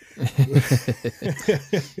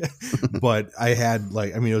 But I had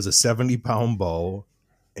it was a 70-pound bow,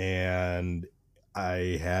 and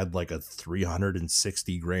I had a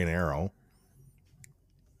 360 grain arrow,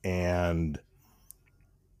 and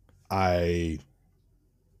I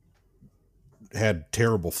had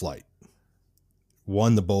terrible flight.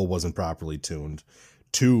 1, the bow wasn't properly tuned.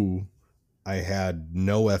 2, I had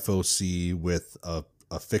no FOC with a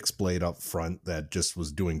fixed blade up front that just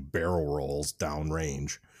was doing barrel rolls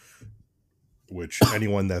downrange, which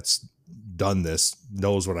anyone that's done this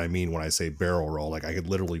knows what I mean when I say barrel roll. I could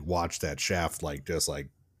literally watch that shaft just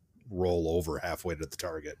roll over halfway to the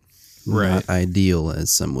target. Right. Not ideal,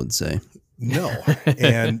 as some would say. No.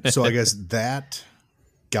 And so I guess that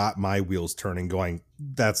got my wheels turning, going,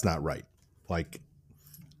 that's not right.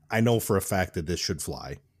 I know for a fact that this should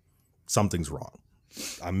fly. Something's wrong.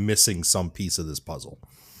 I'm missing some piece of this puzzle.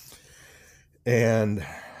 And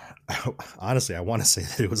honestly, I want to say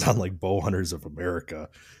that it was on Bow Hunters of America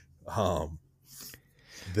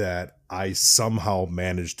that I somehow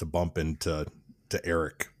managed to bump into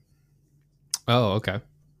Eric. Oh, okay.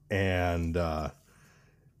 And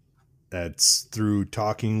that's through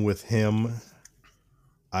talking with him.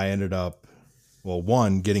 I ended up,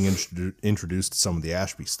 getting introduced to some of the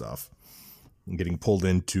Ashby stuff and getting pulled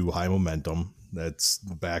into High Momentum. That's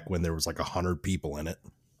back when there was 100 people in it.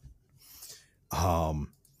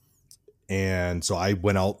 And so I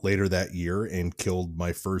went out later that year and killed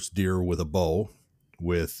my first deer with a bow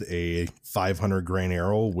with a 500 grain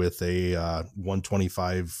arrow with a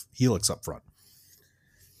 125 helix up front.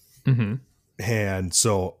 Mm-hmm. And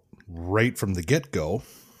so right from the get-go,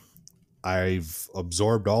 I've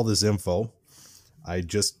absorbed all this info. I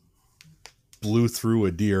just blew through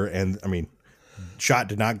a deer, and I mean, shot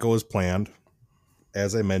did not go as planned.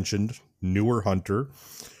 As I mentioned, newer hunter,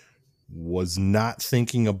 was not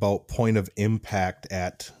thinking about point of impact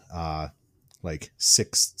at like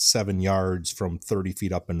 6-7 yards from 30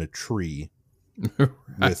 feet up in a tree right.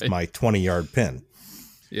 with my 20-yard pin.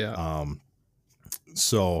 Yeah.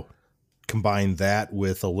 So combine that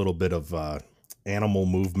with a little bit of animal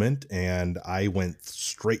movement, and I went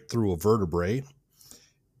straight through a vertebrae.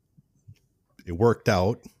 It worked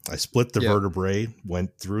out. I split the vertebrae,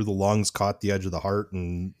 went through the lungs, caught the edge of the heart,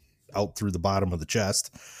 and out through the bottom of the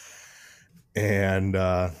chest. And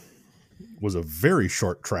was a very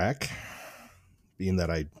short track, being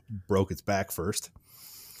that I broke its back first.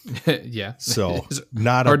 Yeah. So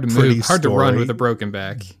not hard a to pretty move, hard story, to run with a broken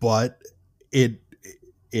back. But it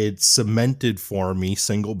cemented for me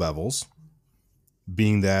single bevels,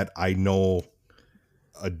 being that I know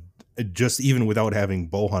just even without having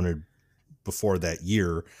bow hunted before that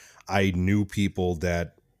year, I knew people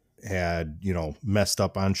that had, messed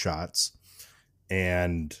up on shots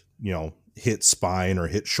and, hit spine or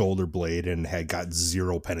hit shoulder blade and had got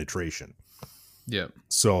zero penetration. Yeah.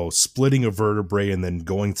 So splitting a vertebrae and then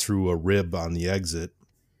going through a rib on the exit,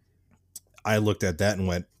 I looked at that and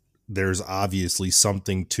went, there's obviously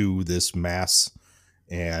something to this mass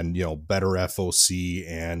and, better FOC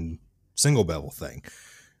and single bevel thing.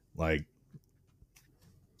 Like,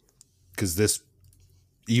 because this,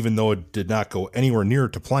 even though it did not go anywhere near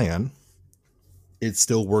to plan, it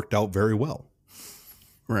still worked out very well.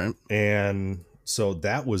 Right. And so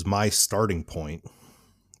that was my starting point.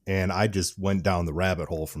 And I just went down the rabbit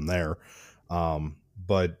hole from there.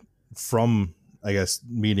 But from, I guess,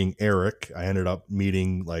 meeting Eric, I ended up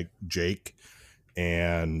meeting like Jake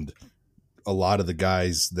and a lot of the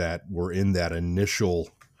guys that were in that initial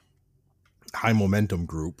high momentum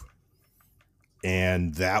group.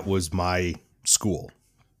 And that was my school.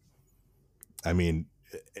 I mean,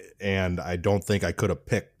 and I don't think I could have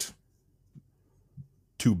picked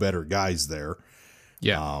two better guys there.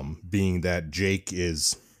 Yeah. Being that Jake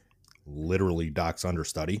is literally Doc's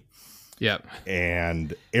understudy. Yep.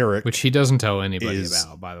 And Eric, which he doesn't tell anybody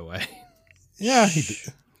about, by the way. Yeah,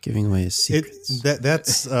 giving away his secrets.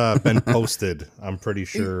 That's been posted, I'm pretty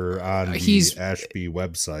sure, on the Ashby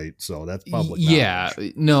website, so that's public knowledge. Yeah,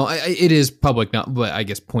 no, it is public, but I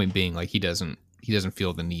guess point being, like, he doesn't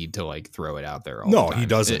feel the need to like throw it out there all the time. No, he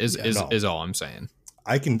doesn't. Is all I'm saying.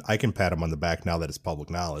 I can pat him on the back now that it's public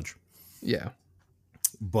knowledge. Yeah.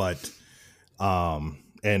 But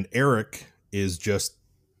and Eric is just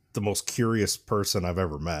the most curious person I've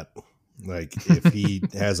ever met. Like, if he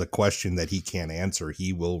has a question that he can't answer,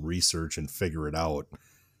 he will research and figure it out.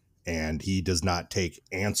 And he does not take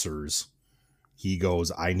answers. He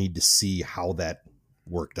goes, I need to see how that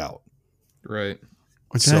worked out. Right.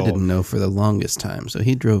 Which I didn't know for the longest time. So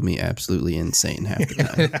he drove me absolutely insane half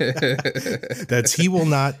the time. He will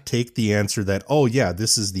not take the answer that, oh, yeah,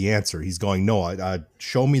 this is the answer. He's going, no,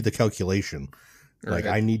 show me the calculation. Like,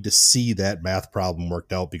 I need to see that math problem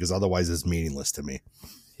worked out because otherwise it's meaningless to me.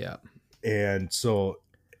 Yeah. And so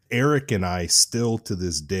Eric and I still to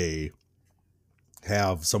this day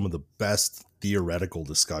have some of the best theoretical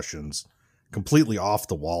discussions, completely off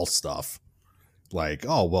the wall stuff. Like,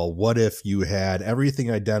 oh, well, what if you had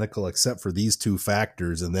everything identical except for these two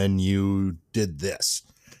factors and then you did this?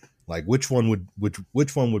 Like, which one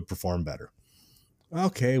would perform better?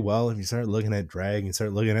 Okay, well, if you start looking at drag, you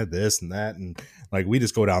start looking at this and that, and like we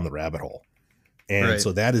just go down the rabbit hole. And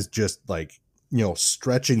so that is just like,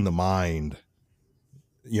 stretching the mind.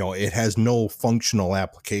 It has no functional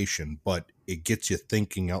application, but it gets you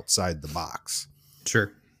thinking outside the box.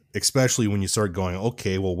 Sure. Especially when you start going,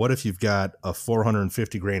 okay, well, what if you've got a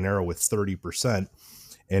 450 grain arrow with 30%,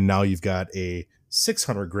 and now you've got a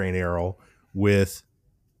 600 grain arrow with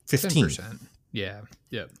 15%. 10%. Yeah.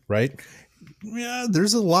 Yep. Right. Yeah.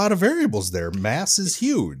 There's a lot of variables there. Mass is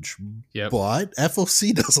huge, but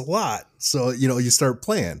FOC does a lot. So, you start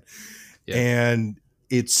playing and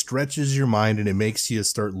it stretches your mind and it makes you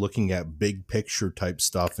start looking at big picture type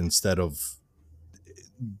stuff instead of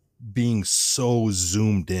being so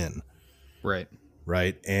zoomed in. Right.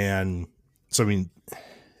 And so, I mean,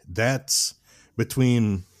 that's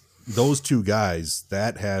between those two guys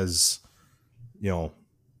that has, I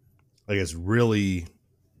guess really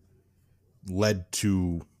led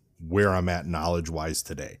to where I'm at knowledge wise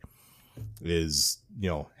today is,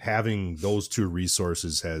 having those two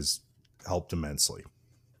resources has helped immensely.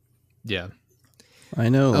 Yeah. I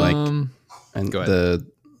know, and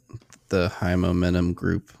the high momentum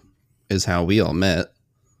group is how we all met.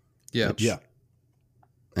 Yeah. Yeah.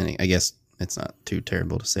 And I guess it's not too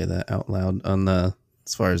terrible to say that out loud on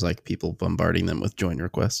as far as like people bombarding them with join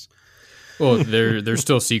requests. Well, they're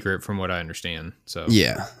still secret from what I understand. So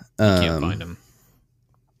yeah, you can't find them.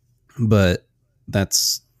 But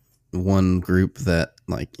that's one group that,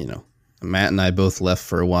 like, you know, Matt and I both left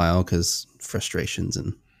for a while because frustrations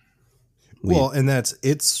and. And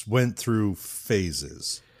it's went through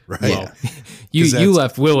phases, right? Well, you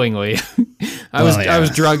left willingly. I was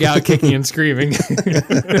drug out, kicking and screaming.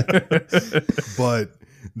 But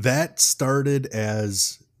that started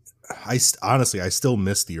as I still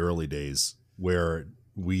miss the early days where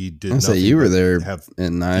we did. I say you were there,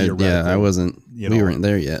 and I wasn't. We weren't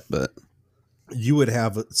there yet, but you would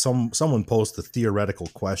have someone post a theoretical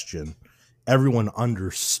question. Everyone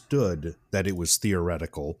understood that it was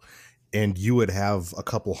theoretical, and you would have a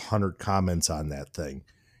couple hundred comments on that thing,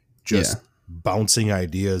 just bouncing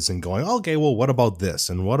ideas and going, okay, well, what about this?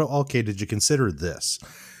 And did you consider this?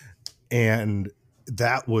 And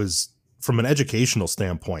that was, from an educational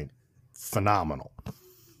standpoint, phenomenal.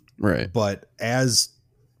 Right. But as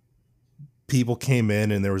people came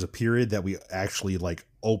in, and there was a period that we actually like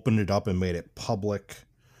opened it up and made it public,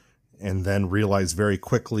 and then realized very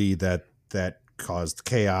quickly that caused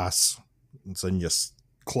chaos. And so you just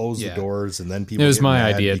close the doors, and then people. It was my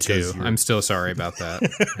idea too. I'm still sorry about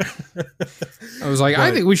that. I was like,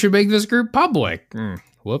 I think we should make this group public.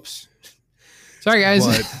 Whoops. Sorry, guys.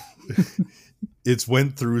 But it's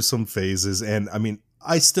went through some phases, and I mean,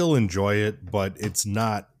 I still enjoy it, but it's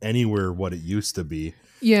not anywhere what it used to be.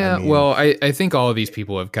 Yeah, well, I think all of these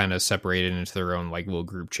people have kind of separated into their own like little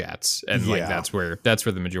group chats, and like that's where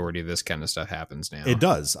the majority of this kind of stuff happens now. It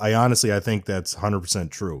does. I think that's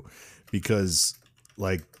 100% true, because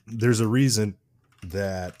like there's a reason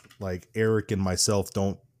that like Eric and myself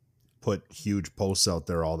don't put huge posts out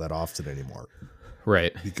there all that often anymore.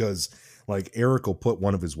 Right. Because like Eric will put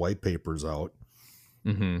one of his white papers out,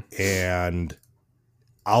 and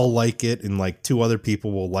I'll like it, and like two other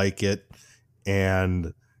people will like it.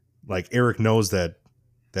 And like Eric knows that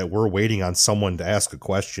we're waiting on someone to ask a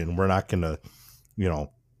question. We're not going to,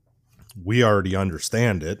 we already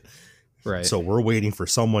understand it. Right. So we're waiting for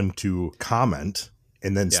someone to comment,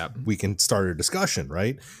 and then we can start a discussion,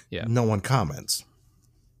 right? Yeah. No one comments.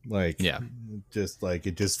 Like, just like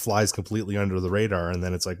it just flies completely under the radar. And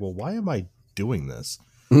then it's like, well, why am I doing this?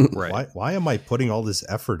 Right. Why am I putting all this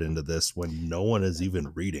effort into this when no one is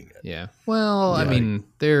even reading it? Yeah. Well, I mean,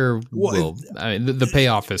 the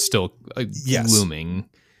payoff is still looming.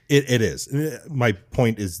 It is. My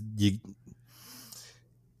point is,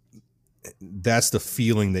 that's the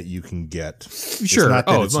feeling that you can get. Sure. It's not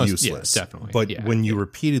that it's useless. Yeah, definitely. But when you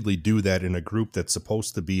repeatedly do that in a group that's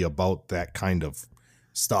supposed to be about that kind of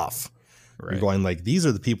stuff, you're going like, these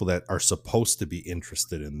are the people that are supposed to be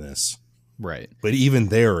interested in this. Right. But even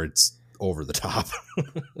there, it's over the top.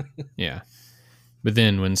 Yeah. But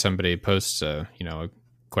then when somebody posts a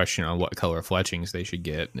question on what color fletchings they should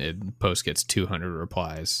get, post gets 200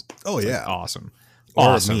 replies. Oh, it's yeah. Like, awesome. Or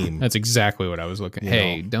awesome. A meme. That's exactly what I was looking.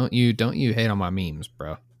 Hey, don't you hate on my memes,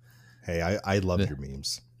 bro. Hey, I love your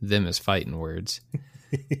memes. Them as fighting words.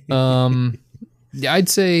 Yeah, I'd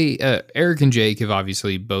say Eric and Jake have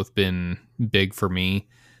obviously both been big for me.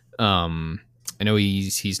 I know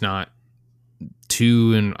he's not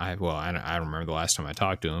too, and I don't remember the last time I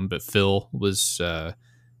talked to him, but Phil was a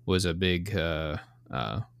big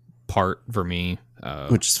part for me.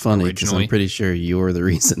 Which is funny because I'm pretty sure you're the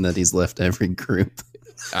reason that he's left every group.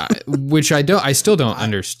 Which I still don't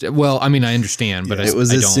understand. Well, I mean, I understand, but it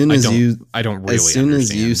was as soon as you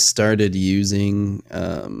understand. started using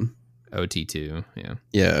OT2,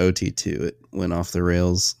 OT2, it went off the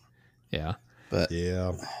rails. Yeah, but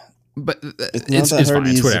it's fine.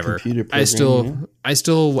 It's whatever. I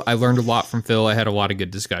learned a lot from Phil. I had a lot of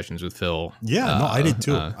good discussions with Phil. Yeah, I did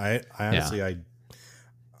too. I honestly, I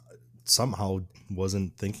somehow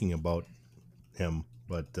wasn't thinking about him,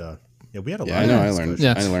 but we had a lot. I know. I learned.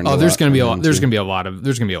 Yeah. I learned. Oh, there's gonna be a lot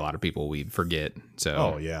of people we forget. So.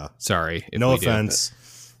 Oh yeah. Sorry. No offense.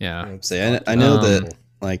 Yeah. I know that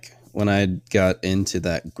like when I got into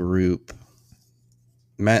that group,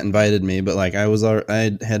 Matt invited me, but like I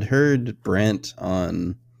had heard Brent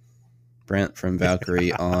from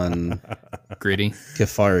Valkyrie on Gritty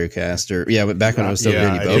Kafaru Caster. Yeah, but back when I was still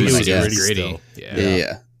Gritty Bowman, Gritty.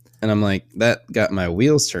 Yeah. And I'm like, that got my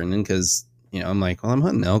wheels turning because, I'm like, well, I'm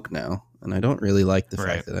hunting elk now. And I don't really like the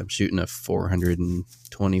fact that I'm shooting a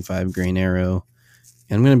 425 grain arrow.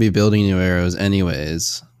 And I'm going to be building new arrows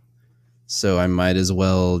anyways. So I might as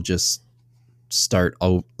well just start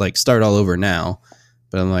all over now.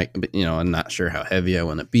 But I'm like, I'm not sure how heavy I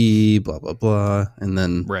want to be, blah, blah, blah. And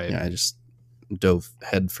then I just dove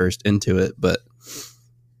head first into it. But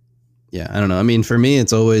yeah, I don't know. I mean, for me,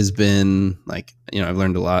 it's always been like, I've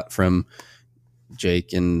learned a lot from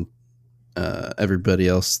Jake and everybody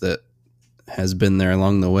else that has been there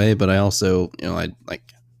along the way. But I also,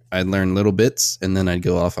 I'd learn little bits and then I'd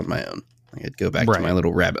go off on my own. I'd go back to my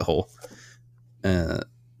little rabbit hole. And,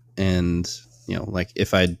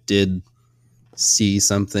 if I did see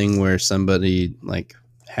something where somebody like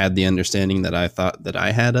had the understanding that I thought that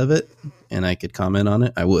I had of it and I could comment on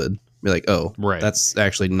it, I would be like, oh, that's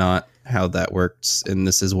actually not how that works. And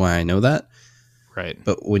this is why I know that. Right.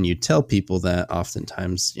 But when you tell people that,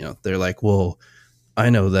 oftentimes, they're like, well, I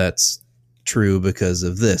know that's true because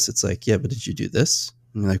of this. It's like, yeah, but did you do this?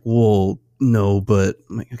 And you're like, well, no, but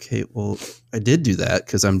I'm like, okay, well, I did do that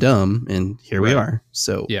because I'm dumb and here we are.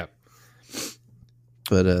 So, yeah.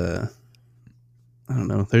 But, I don't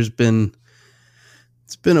know. It's been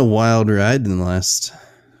a wild ride in the last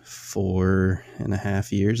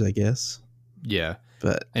 4.5 years, I guess. Yeah.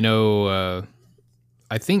 But I know,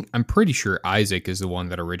 I'm pretty sure Isaac is the one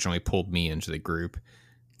that originally pulled me into the group.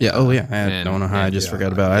 Yeah. Oh yeah. I don't know how I just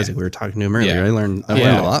forgot about Isaac. We were talking to him earlier. Yeah. I learned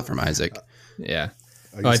a lot from Isaac. Yeah.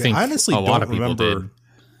 I think honestly don't remember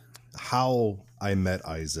how I met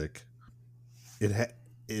Isaac. It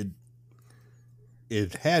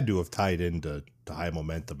had to have tied into High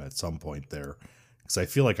Momentum at some point there, because I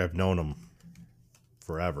feel like I've known him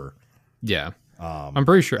forever. Yeah, I'm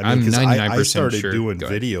pretty sure. I'm 99% I started sure. doing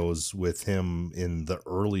videos with him in the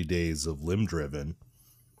early days of Limb Driven.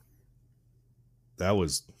 That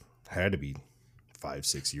had to be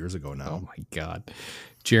 5-6 years ago now. Oh my god.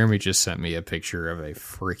 Jeremy just sent me a picture of a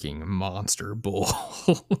freaking monster bull.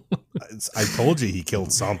 I told you he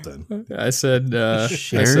killed something. I said,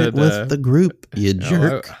 share it with the group, you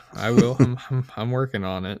jerk. I will. I'm working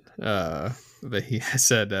on it. But I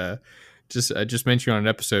said, I just mentioned on an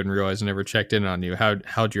episode and realized I never checked in on you.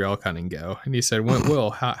 How'd your elk hunting go? And he said, went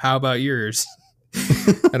well. How about yours?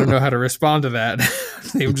 I don't know how to respond to that.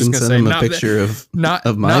 I'm just gonna say, not a picture of my not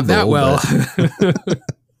that bull, well.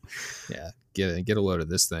 Yeah, get a load of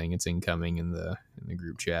this thing. It's incoming in the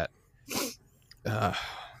group chat.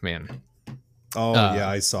 Man. Oh yeah,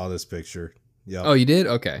 I saw this picture. Yeah. Oh, you did?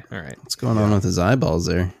 Okay. All right. What's going on with his eyeballs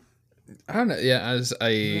there? I don't know. Yeah,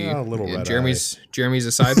 a little red Jeremy's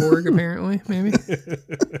a cyborg apparently. Maybe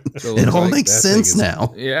it all makes sense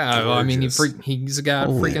now. Yeah, well, I mean, he's got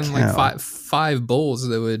freaking like five bulls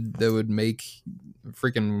that would make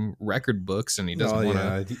freaking record books, and he doesn't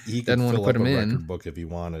want to. He doesn't want to put them in record book if he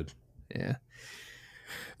wanted. Yeah.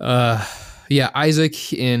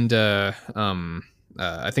 Isaac and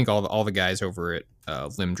I think all the guys over at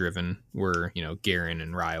Limb Driven were, Garen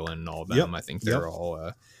and Rylan and all of them. Yep. I think they're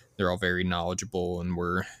all very knowledgeable and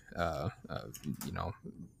were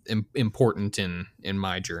important in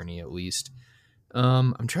my journey at least.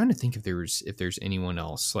 I'm trying to think if there's anyone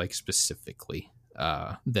else like specifically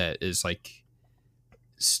that is like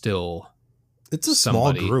still. It's a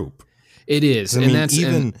small group. It is. I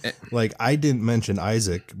mean, like I didn't mention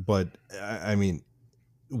Isaac, but I mean,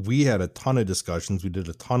 we had a ton of discussions. We did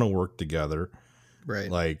a ton of work together. Right.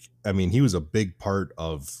 Like, I mean, he was a big part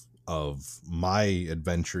of my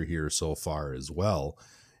adventure here so far as well.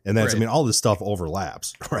 And that's, right. I mean, all this stuff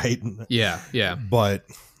overlaps, right? Yeah. Yeah. But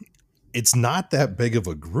it's not that big of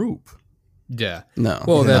a group. Yeah. No.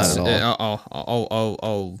 Well, that's,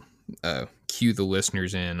 I'll cue the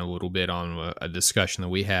listeners in a little bit on a discussion that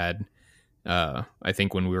we had. I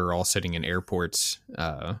think when we were all sitting in airports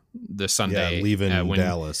the Sunday, leaving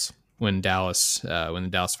Dallas, when the Dallas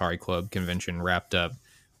Safari Club convention wrapped up,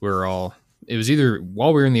 it was either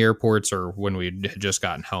while we were in the airports or when we had just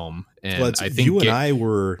gotten home. And I think you and I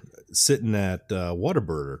were sitting at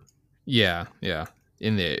Whataburger. Yeah.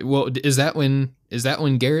 Is that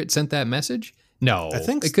when Garrett sent that message? No, I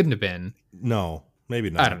think it couldn't have been. No, maybe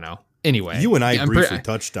not. I don't know. Anyway, you and I briefly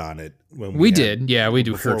touched on it when we did. Yeah, we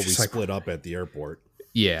do before we split up at the airport.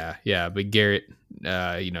 Yeah. But Garrett,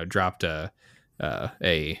 dropped a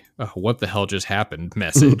what the hell just happened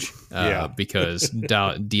message because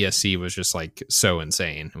DSC was just like so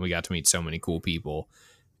insane, and we got to meet so many cool people,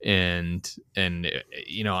 and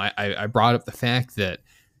I brought up the fact that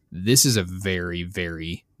this is a very,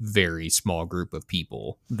 very, very small group of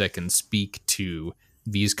people that can speak to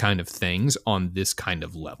these kind of things on this kind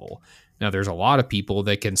of level. Now, there's a lot of people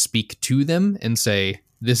that can speak to them and say,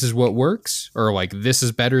 this is what works, or like, this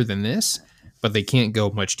is better than this, but they can't go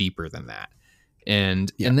much deeper than that.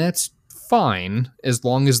 And that's fine as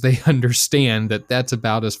long as they understand that that's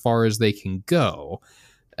about as far as they can go.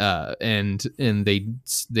 And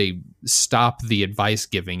they stop the advice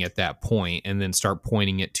giving at that point and then start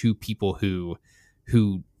pointing it to people who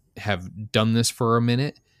have done this for a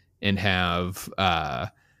minute and have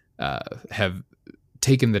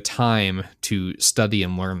taken the time to study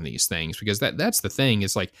and learn these things, because that's the thing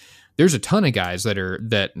is like there's a ton of guys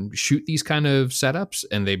that shoot these kind of setups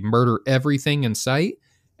and they murder everything in sight,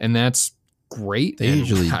 and that's great. They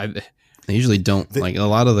usually don't, like a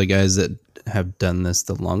lot of the guys that have done this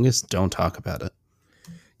the longest don't talk about it.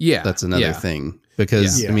 Yeah, that's another thing,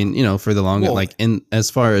 because I mean, you know, for the longest, like in as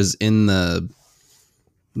far as in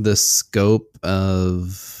the scope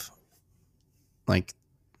of like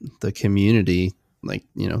the community, like,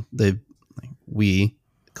 you know, we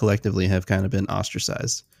collectively have kind of been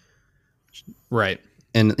ostracized, right?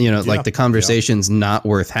 And you know, like the conversation's not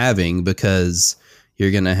worth having because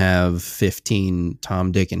you're going to have 15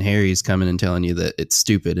 Tom, Dick, and Harrys coming and telling you that it's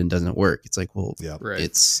stupid and doesn't work. It's like, well,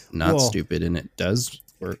 it's not stupid and it does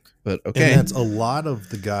work, but okay. And that's a lot of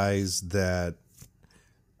the guys that,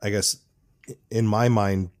 I guess, in my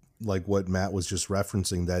mind, like what Matt was just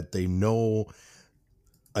referencing, that they know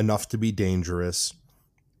enough to be dangerous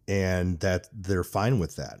and that they're fine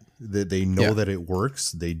with that. That they know that it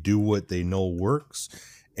works. They do what they know works,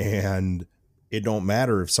 and it don't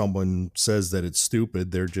matter if someone says that it's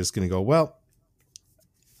stupid. They're just going to go, well,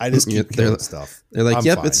 I just keep killing stuff. They're like,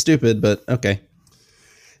 yep, fine. It's stupid, but okay.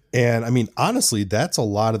 And I mean, honestly, that's a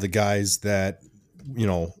lot of the guys that, you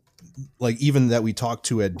know, like even that we talked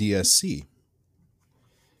to at DSC.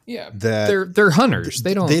 Yeah, that they're hunters.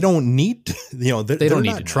 They don't need to, you know, they're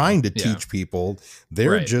not trying to teach people.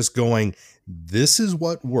 They're just going, this is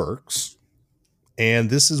what works, and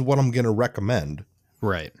this is what I'm going to recommend.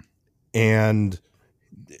 Right. And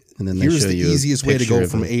then here's the easiest way to go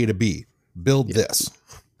from A to B. Build this.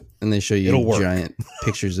 And they show you giant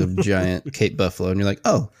pictures of giant Cape buffalo, and you're like,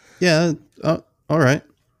 oh yeah, all right,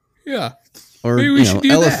 yeah. Or maybe we should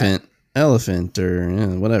do elephant, or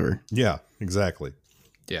whatever. Yeah, exactly.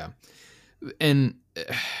 Yeah, and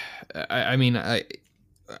I mean,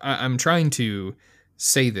 I'm trying to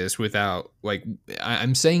say this without, like,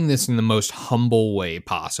 I'm saying this in the most humble way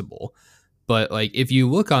possible. But like, if you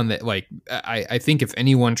look on that, like, I think if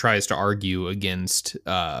anyone tries to argue against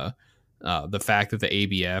the fact that the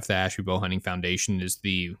ABF, the Ashby Bow Hunting Foundation, is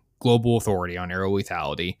the global authority on arrow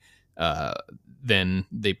lethality, then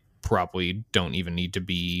they probably don't even need to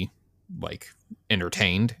be like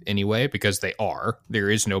entertained anyway, because they are. There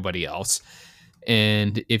is nobody else.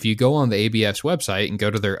 And if you go on the ABF's website and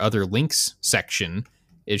go to their other links section,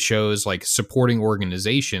 it shows like supporting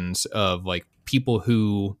organizations of like people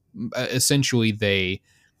who essentially they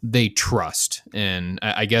trust. And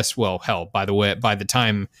I guess, well, hell, by the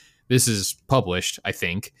time this is published, I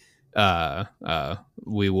think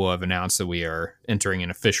we will have announced that we are entering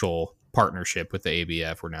an official partnership with the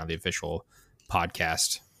ABF. We're now the official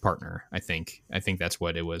podcast partner. I think that's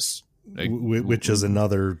what it was. Which is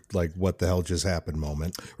another like what the hell just happened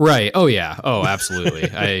moment. Right. Oh yeah. Oh, absolutely.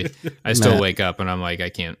 I still wake up and I'm like, I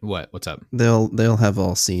can't. What's up? They'll have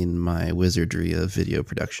all seen my wizardry of video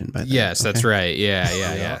production by then. Yes, okay? That's right.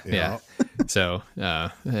 Yeah. So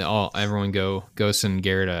everyone go send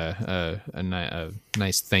Garrett a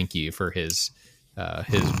nice thank you for his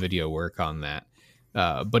video work on that.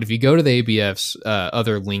 But if you go to the ABF's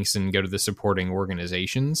other links and go to the supporting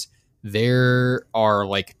organizations, there are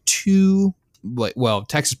like two,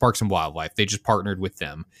 Texas Parks and Wildlife, they just partnered with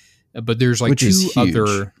them, but there's like two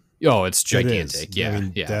other. Oh, it's gigantic. Yeah. I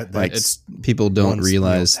mean, like it's people don't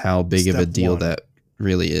realize how big of a deal that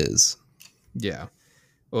really is. Yeah.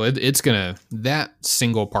 Well, that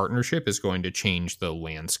single partnership is going to change the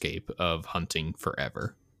landscape of hunting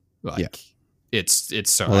forever. It's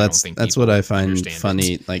so. Well, that's what I find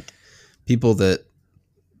funny. Like people that,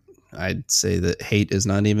 I'd say that hate is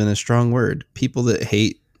not even a strong word. People that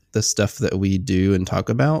hate the stuff that we do and talk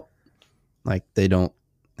about, like they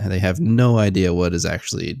have no idea what is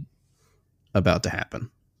actually about to happen.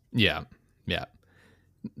 Yeah.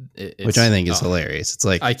 Which I think is hilarious. It's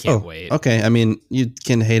like, I can't wait. Okay, I mean, you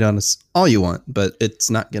can hate on us all you want, but it's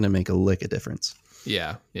not going to make a lick of difference.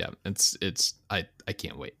 Yeah. I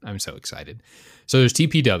can't wait. I'm so excited. So there's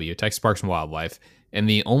TPW, Texas Parks and Wildlife. And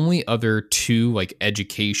the only other two like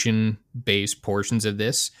education-based portions of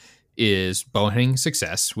this is Bow Hunting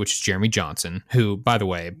Success, which is Jeremy Johnson, who, by the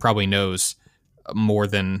way, probably knows more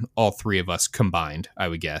than all three of us combined, I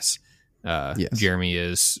would guess. Yes. Jeremy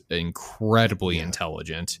is incredibly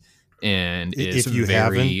intelligent and is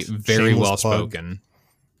very, very well-spoken.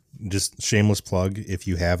 Just shameless plug, if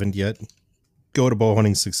you haven't yet, go to Bow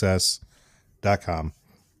Hunting Success.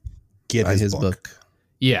 Get his book.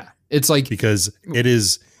 Yeah. It's like, because it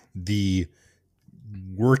is the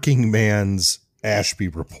working man's Ashby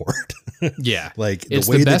report. Yeah. Like it's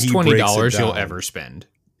the best $20 you'll ever spend.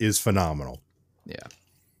 Is phenomenal. Yeah.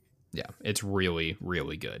 Yeah. It's really,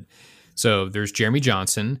 really good. So there's Jeremy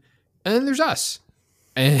Johnson and then there's us.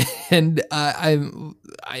 And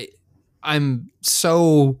I'm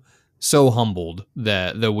so humbled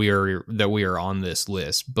that we are on this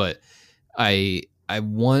list, but I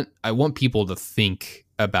want people to think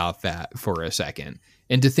about that for a second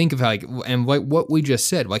and to think of like what we just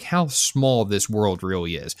said, like how small this world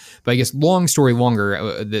really is. But I guess long story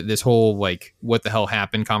longer, this whole like what the hell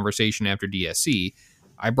happened conversation after DSC,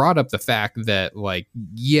 I brought up the fact that like,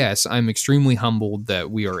 yes, I'm extremely humbled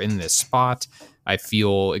that we are in this spot. I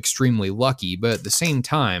feel extremely lucky, but at the same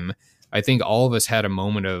time, I think all of us had a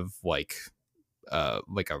moment of like a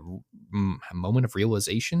moment of realized,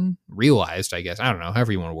 I guess, I don't know,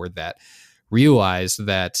 however you want to word that, realized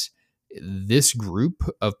that this group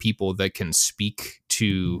of people that can speak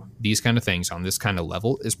to these kind of things on this kind of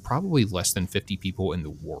level is probably less than 50 people in the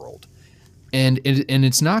world. And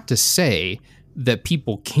it's not to say that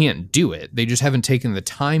people can't do it. They just haven't taken the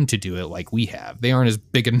time to do it like we have. They aren't as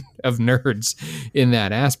big of nerds in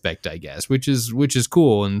that aspect, I guess, which is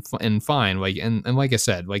cool and fine. Like, and like I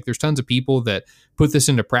said, like there's tons of people that put this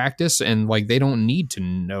into practice and like, they don't need to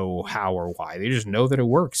know how or why. They just know that it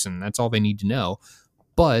works and that's all they need to know.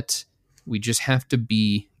 But we just have to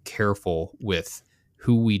be careful with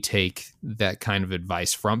who we take that kind of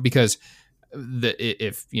advice from, because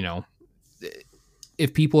if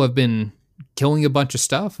people have been killing a bunch of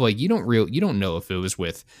stuff, like you don't know if it was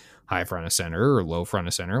with high front of center or low front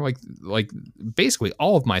of center. Like basically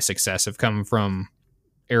all of my success have come from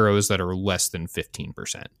arrows that are less than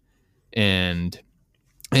 15%. And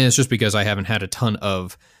it's just because I haven't had a ton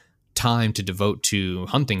of time to devote to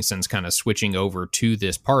hunting since kind of switching over to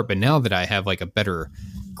this part. But now that I have like a better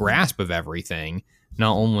grasp of everything,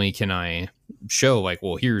 not only can I show like,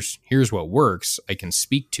 well, here's what works, I can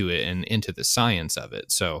speak to it and into the science of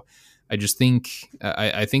it. So I just think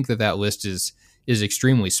I think that list is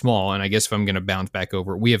extremely small. And I guess if I'm going to bounce back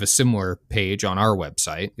over, we have a similar page on our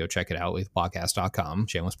website. Go check it out, lethepodcast.com,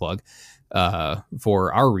 shameless plug,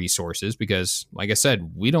 for our resources, because like I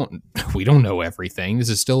said, we don't know everything. This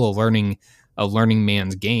is still a learning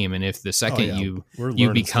man's game. And if the second you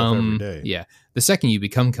become, the second you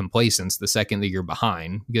become complacent, the second that you're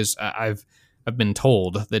behind, because I've been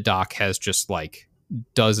told the doc has just like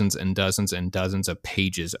dozens and dozens and dozens of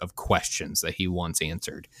pages of questions that he wants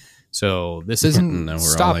answered. So this isn't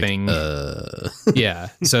stopping. Yeah.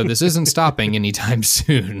 So this isn't stopping anytime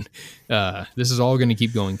soon. This is all going to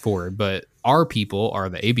keep going forward, but our people are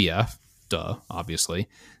the ABF, obviously,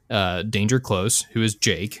 Danger Close, who is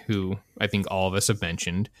Jake, who I think all of us have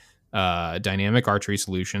mentioned, Dynamic Archery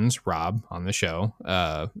Solutions, Rob on the show,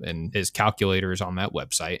 and his calculator is on that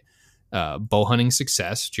website. Bow Hunting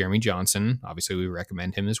Success, Jeremy Johnson. Obviously, we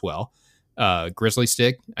recommend him as well. Grizzly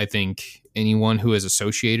Stick. I think anyone who is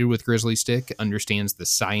associated with Grizzly Stick understands the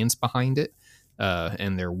science behind it,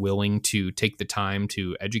 and they're willing to take the time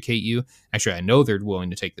to educate you. Actually, I know they're willing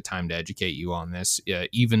to take the time to educate you on this,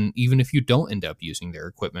 even if you don't end up using their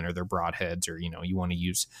equipment or their broadheads, or you want to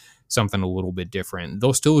use something a little bit different.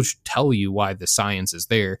 They'll still tell you why the science is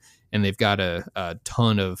there, and they've got a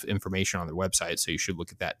ton of information on their website, so you should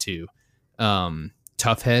look at that too.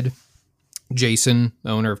 Toughhead, Jason, the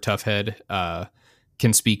owner of Toughhead,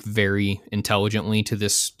 can speak very intelligently to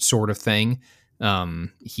this sort of thing.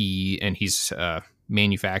 He's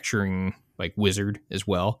manufacturing like wizard as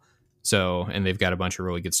well. So, and they've got a bunch of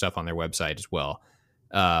really good stuff on their website as well.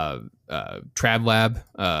 Trad Lab,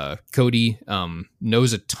 Cody,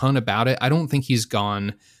 knows a ton about it. I don't think he's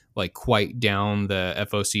gone like quite down the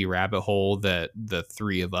FOC rabbit hole that the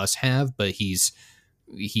three of us have, but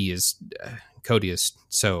Cody is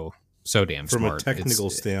so damn from smart. A technical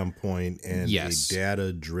standpoint and a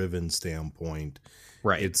data-driven standpoint.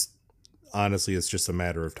 Right. It's just a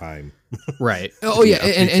matter of time. Right. Oh yeah.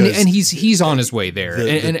 And he's on his way there.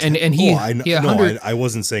 I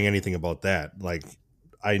wasn't saying anything about that. Like,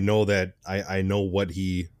 I know that I know what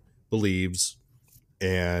he believes,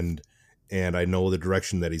 and I know the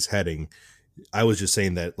direction that he's heading. I was just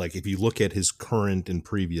saying that, like, if you look at his current and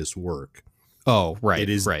previous work, it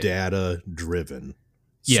is data driven.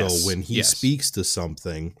 Yes, so when he speaks to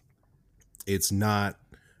something, it's not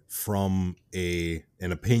from an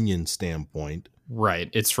opinion standpoint.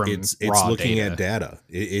 Right. It's raw looking data. At data.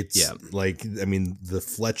 It's like, I mean, the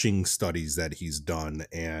fletching studies that he's done,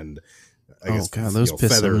 and those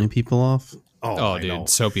piss so many people off. Oh dude,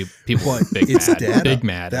 so people are big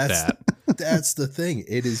mad at that. That's the thing.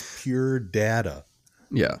 It is pure data.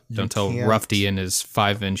 Yeah. Don't tell Rufty and his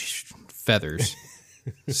 5-inch feathers.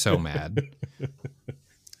 So mad.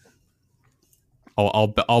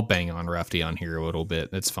 I'll bang on Rufty on here a little bit.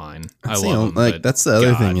 It's fine. I love him. Like that's the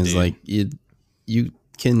other thing is like you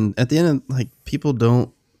can at the end of like people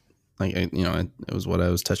don't like it was what I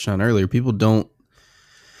was touching on earlier. People don't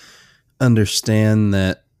understand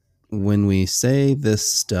that when we say this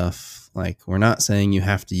stuff, like we're not saying you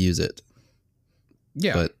have to use it.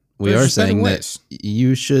 Yeah. But we are saying that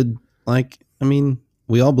you should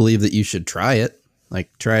we all believe that you should try it.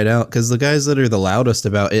 Like try it out, because the guys that are the loudest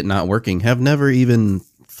about it not working have never even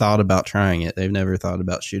thought about trying it. They've never thought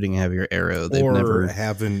about shooting a heavier arrow. They've never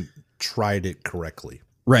haven't tried it correctly,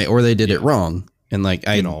 right? Or they did it wrong. And like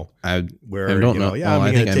I don't know. Yeah,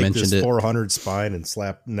 I think I mentioned this 400 spine and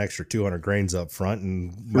slap an extra 200 grains up front,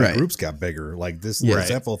 and my groups got bigger. Like this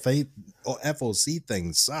FOC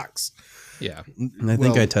thing sucks. Yeah, and I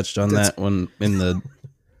think I touched on that one in the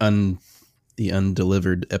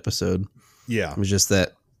undelivered episode. Yeah. It was just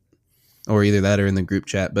that, or either that or in the group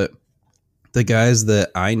chat. But the guys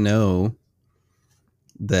that I know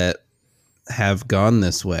that have gone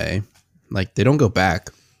this way, like they don't go back.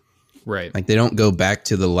 Right. Like they don't go back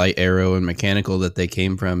to the light arrow and mechanical that they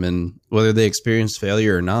came from. And whether they experienced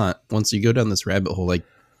failure or not, once you go down this rabbit hole, like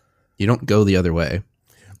you don't go the other way.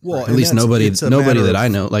 Well, at least nobody that I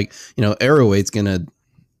know, like, arrow weight's going to,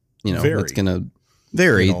 it's going to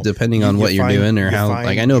vary depending on what you're doing or how,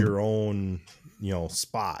 like I know your own,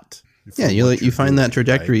 spot. Yeah. You find that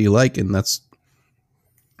trajectory you like, and that's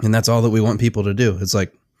all that we want people to do. It's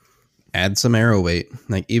like add some arrow weight.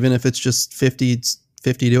 Like even if it's just 50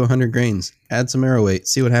 to 100 grains, add some arrow weight,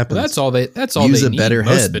 see what happens. Well, that's all use they need better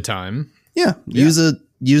most head. Of the time. Yeah. Use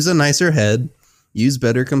a nicer head, use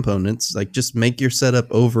better components, like just make your setup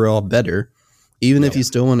overall better. Even if you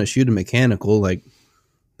still want to shoot a mechanical, like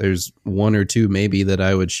there's one or two maybe that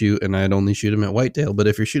I would shoot, and I'd only shoot them at whitetail. But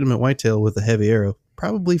if you're shooting them at whitetail with a heavy arrow,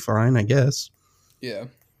 probably fine, I guess. Yeah.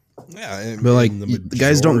 Yeah. But like the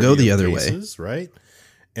guys don't go the other cases, way. Right.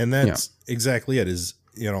 And that's exactly it is,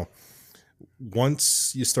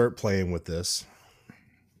 once you start playing with this,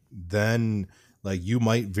 then like you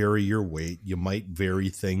might vary your weight, you might vary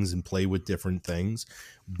things and play with different things.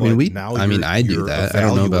 But I do that. I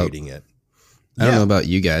don't know about it. I don't know about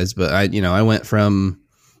you guys, but I went from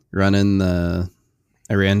running I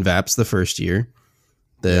ran VAPS the first year.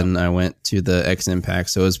 Then I went to the X Impact.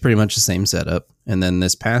 So it was pretty much the same setup. And then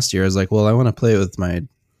this past year I was like, well, I want to play with my,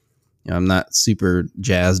 I'm not super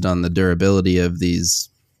jazzed on the durability of these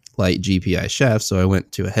light GPI shafts. So I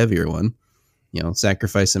went to a heavier one,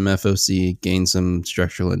 sacrifice some FOC, gain some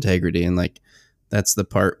structural integrity. And like, that's the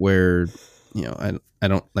part where, I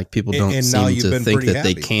don't like people don't seem to think that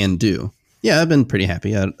they can do. Yeah, I've been pretty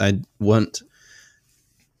happy. I'd want,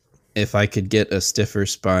 if I could get a stiffer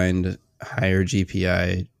spined, higher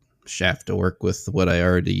GPI shaft to work with what I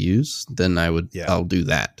already use, then I'll do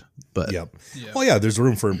that. But well, yeah, there's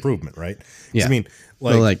room for improvement, right? Yeah, I mean,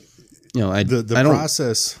 the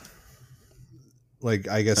process. Like,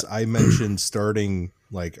 I guess I mentioned starting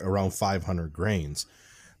like around 500 grains.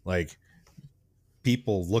 Like,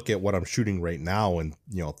 people look at what I'm shooting right now and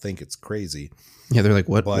think it's crazy. Yeah, they're like,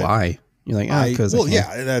 "What? But why?" You're like, because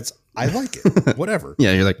I like it. Whatever.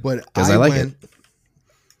 Yeah, you're like, but because I like it.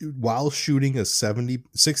 While shooting a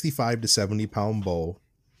 65 to 70 pound bow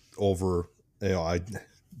over,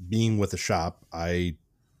 being with a shop, I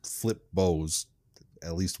flip bows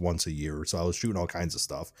at least once a year. So I was shooting all kinds of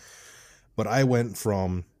stuff, but I went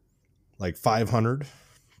from like 500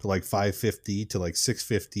 to like 550 to like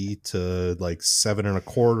 650 to like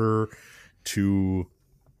 7.25 to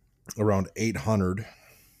around 800,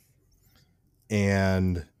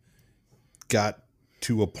 and got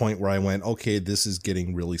to a point where I went, okay, this is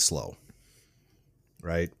getting really slow.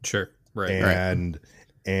 Right. Sure. Right.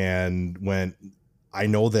 And when I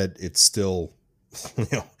know that it's still,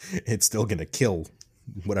 it's still going to kill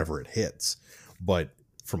whatever it hits, but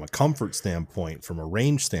from a comfort standpoint, from a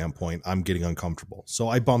range standpoint, I'm getting uncomfortable. So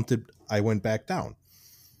I bumped it. I went back down.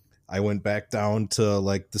 I went back down to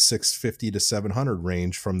like the 650 to 700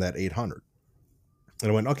 range from that 800.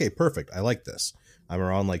 And I went, okay, perfect. I like this. I'm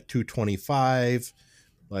around like 225.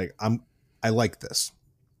 Like I like this.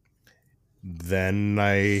 Then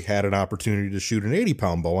I had an opportunity to shoot an 80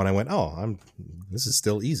 pound bow, and I went, oh, this is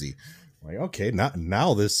still easy. Like, okay,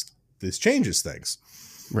 now this changes things.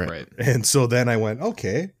 Right. And so then I went,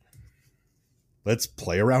 okay, let's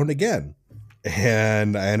play around again.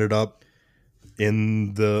 And I ended up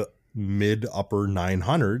in the mid upper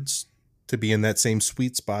 900s to be in that same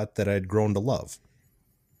sweet spot that I'd grown to love.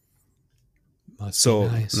 So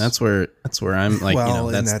nice. And that's where I'm like,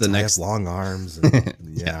 that's the next long arms. And,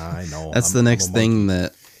 yeah, I know. That's the next thing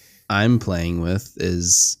that I'm playing with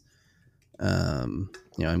is, I'm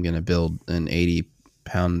going to build an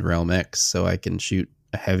 80-pound Realm X so I can shoot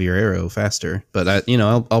a heavier arrow faster. But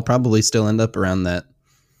I'll probably still end up around that,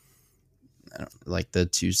 like the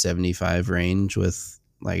 275 range with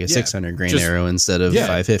like a 600 grain arrow instead of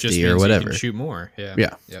 550 or whatever. You can shoot more. Yeah.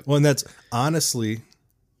 Yep. Well, and that's honestly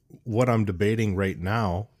what I'm debating right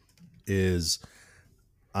now is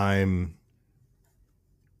I'm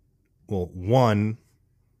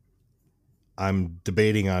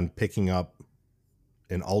debating on picking up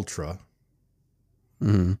an Ultra,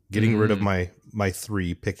 getting rid of my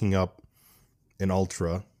 3, picking up an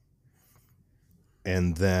Ultra,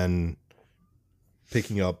 and then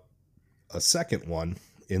picking up a second one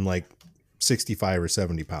in like 65 or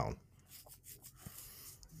 70 pound,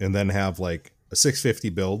 and then have like a 650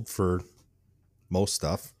 build for most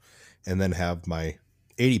stuff, and then have my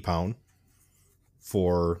 80 pound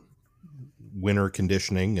for winter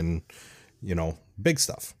conditioning and big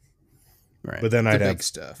stuff. Right. But then I'd have big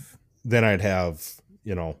stuff. Then I'd have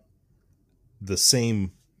the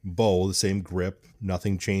same bow, the same grip,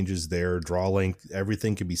 nothing changes there, draw length,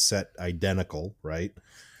 everything can be set identical, right?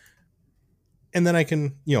 And then I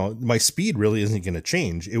can, my speed really isn't going to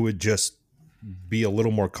change. It would just be a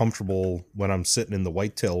little more comfortable when I'm sitting in the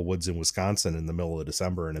whitetail woods in Wisconsin in the middle of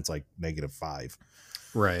December and it's like -5.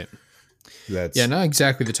 Right. Not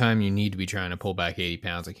exactly the time you need to be trying to pull back 80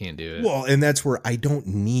 pounds. I can't do it. Well, and that's where I don't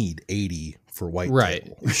need 80 for whitetail. Right.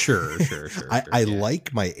 Sure. I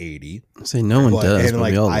like my 80. Say no one does, but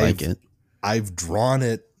we all like it. I've drawn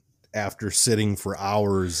it after sitting for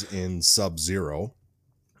hours in Sub-Zero.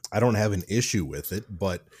 I don't have an issue with it,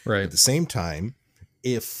 but at the same time,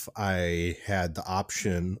 if I had the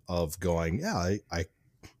option of going,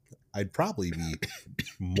 I'd probably be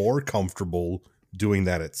more comfortable doing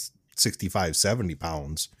that at 65, 70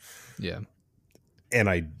 pounds. Yeah. And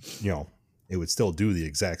it would still do the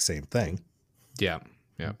exact same thing. Yeah.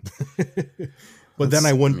 But then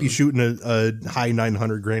I wouldn't be shooting a high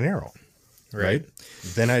 900 grain arrow. Right.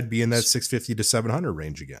 Then I'd be in that 650 to 700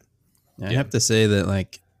 range again. I have to say that,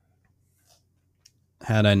 like,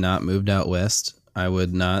 had I not moved out west, I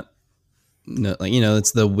would not know, like,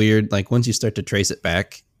 it's the weird, like, once you start to trace it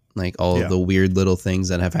back, like all of the weird little things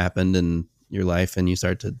that have happened in your life, and you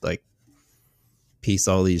start to like piece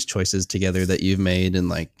all these choices together that you've made, and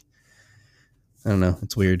like, I don't know,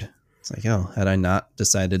 it's weird. It's like, had I not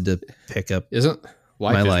decided to pick up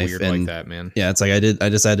my life weird and like that, man. Yeah, it's like I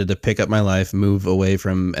decided to pick up my life, move away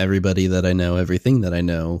from everybody that I know, everything that I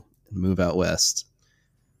know, move out west.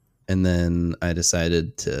 And then I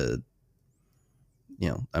decided to,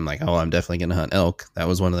 I'm like, I'm definitely going to hunt elk. That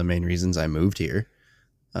was one of the main reasons I moved here.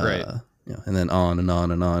 Right. And then on and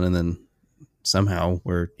on and on. And then somehow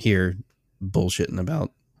we're here bullshitting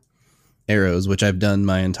about arrows, which I've done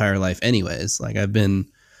my entire life anyways. Like, I've been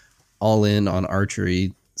all in on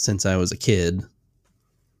archery since I was a kid.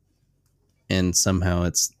 And somehow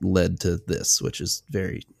it's led to this, which is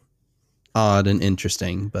very odd and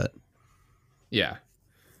interesting, but yeah.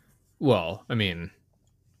 Well, I mean,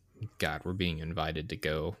 God, we're being invited to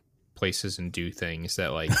go places and do things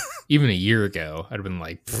that, like, even a year ago, I'd have been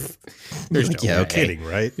like, there's no way. Kidding,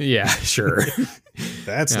 right? Yeah, sure.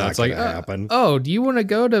 That's not going to happen. Do you want to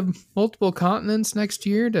go to multiple continents next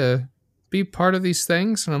year to be part of these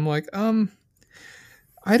things? And I'm like,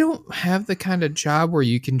 I don't have the kind of job where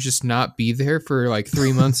you can just not be there for like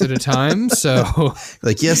 3 months at a time. So,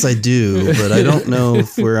 like, yes, I do, but I don't know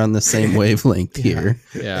if we're on the same wavelength here.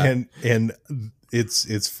 Yeah. And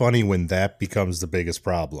it's funny when that becomes the biggest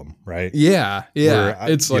problem, right? Yeah. Yeah.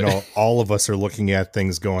 Where, it's like, all of us are looking at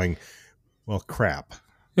things going, well, crap.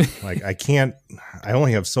 Like, I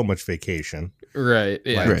only have so much vacation. Right.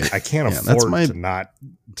 Yeah. Like, right. I can't afford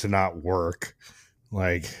to not work.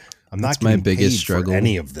 Like, I'm not my biggest struggle. For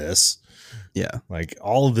any of this. Yeah. Like,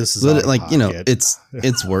 all of this is like,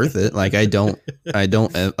 it's worth it. Like, anytime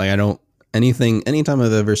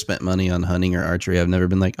I've ever spent money on hunting or archery, I've never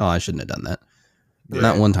been like, I shouldn't have done that. Right.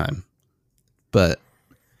 Not one time. But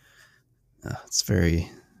it's very,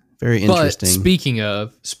 very interesting. But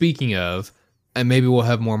speaking of, and maybe we'll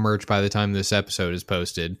have more merch by the time this episode is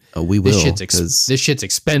posted. Oh, we will. This shit's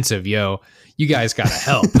expensive, yo. You guys gotta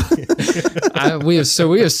help. We have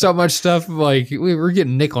so much stuff. Like, we're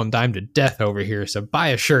getting nickel and dime to death over here. So buy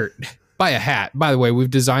a shirt, buy a hat. By the way, we've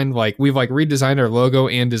redesigned our logo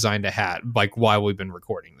and designed a hat, like, while we've been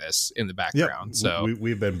recording this in the background. Yep. So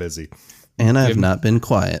we've been busy. And I have not been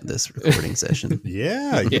quiet this recording session.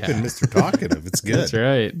 Yeah, you've been Mr. Talkative. It's good. That's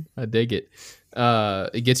right. I dig it.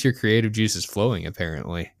 It gets your creative juices flowing,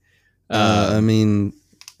 apparently. I mean,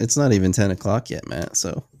 it's not even 10 o'clock yet, Matt,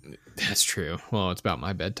 so. That's true. Well, it's about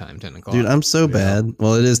my bedtime, 10 o'clock. Dude, I'm so bad.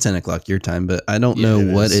 Well, it is 10 o'clock your time, but I don't know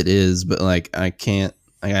what it is, but like I can't.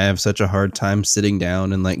 Like, I have such a hard time sitting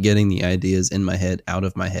down and like getting the ideas in my head out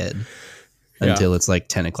of my head until it's like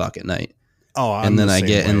 10 o'clock at night. Oh, and then I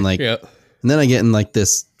get in like, and then I get in like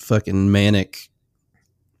this fucking manic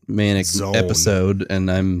zone. Episode,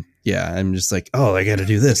 and I'm just like, oh, I got to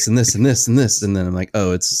do this and this and this and this, and then I'm like,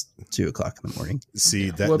 oh, it's 2 o'clock in the morning.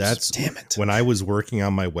 See, that's damn it. When I was working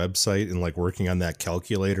on my website and like working on that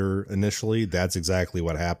calculator initially, that's exactly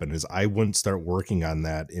what happened. Is I wouldn't start working on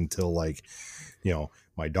that until like,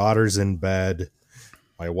 my daughter's in bed,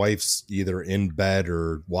 my wife's either in bed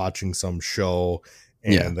or watching some show,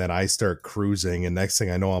 and then I start cruising, and next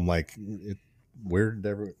thing I know, I'm like, why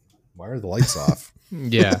are the lights off?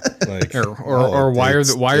 Yeah, like, or why are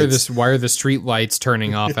the street lights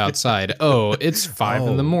turning off outside? Oh, it's 5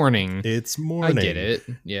 in the morning. It's morning. I get it.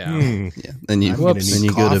 Yeah. Yeah. Then you go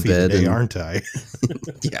to bed, today, aren't I?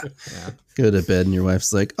 yeah. Go to bed, and your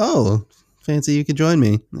wife's like, "Oh, fancy you could join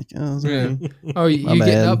me." I'm like, oh, sorry. Oh, you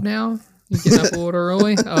getting up now? You getting up a little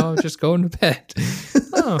early? Oh, just going to bed.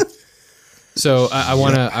 Oh. So I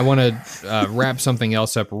want to wrap something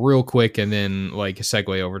else up real quick, and then like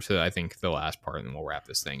segue over to I think the last part, and then we'll wrap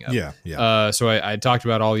this thing up. Yeah. So I talked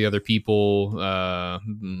about all the other people. Where I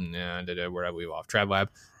leave off? TradLab,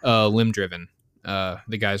 Limb Driven.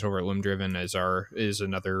 The guys over at Limb Driven is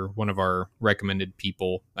another one of our recommended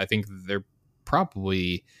people. I think they're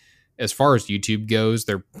probably, as far as YouTube goes,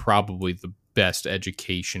 they're probably the best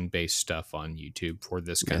education-based stuff on YouTube for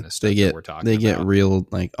this kind of stuff that we're talking about. They get real,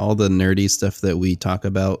 like all the nerdy stuff that we talk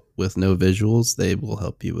about with no visuals, they will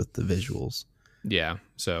help you with the visuals. Yeah,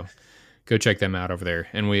 so go check them out over there.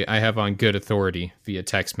 And I have on good authority via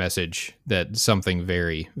text message that something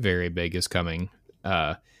very, very big is coming.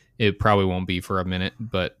 It probably won't be for a minute,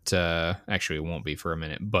 but actually it won't be for a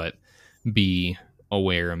minute, but be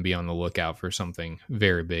aware and be on the lookout for something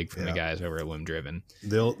very big from the guys over at Limb Driven.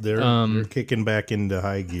 They're kicking back into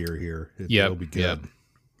high gear here. It'll be good.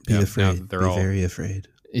 Be afraid. Be very afraid.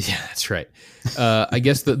 Yeah, that's right. I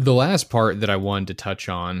guess the last part that I wanted to touch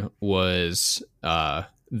on was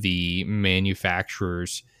the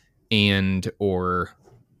manufacturers and or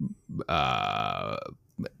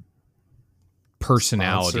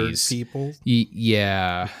personalities. Sponsored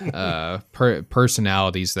people?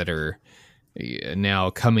 Personalities that are now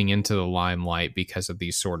coming into the limelight because of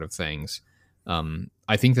these sort of things.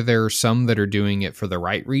 I think that there are some that are doing it for the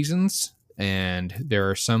right reasons, and there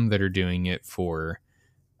are some that are doing it for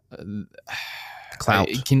clout.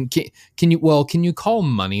 Can you call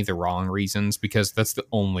money the wrong reasons? Because that's the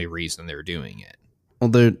only reason they're doing it.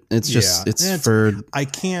 Well, it's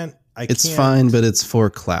fine, but it's for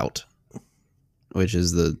clout, which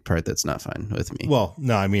is the part that's not fine with me. Well,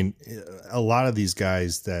 no, I mean, a lot of these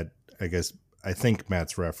guys that I think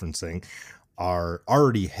Matt's referencing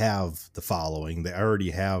already have the following. They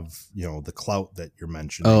already have, the clout that you're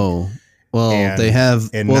mentioning. Oh, well, they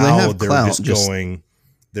have, and now they have clout.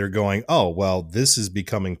 They're going, oh, well, this is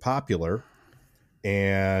becoming popular.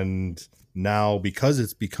 And now because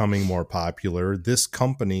it's becoming more popular, this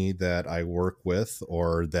company that I work with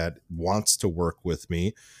or that wants to work with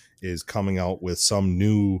me is coming out with some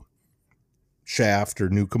new shaft or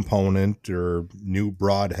new component or new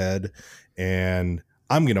broadhead, and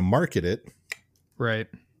I'm going to market it right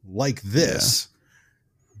like this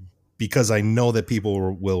because I know that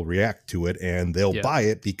people will react to it and they'll buy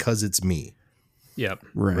it because it's me. Yep.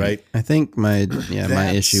 Right. I think my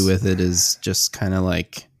issue with it is just kind of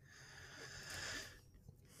like,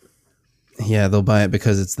 they'll buy it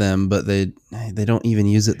because it's them, but they don't even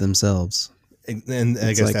use it themselves. And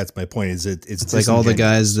I guess that's my point. Is it's like all the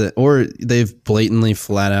guys or they've blatantly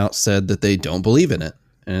flat out said that they don't believe in it,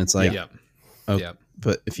 and it's like,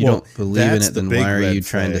 but if you don't believe in it, then why are you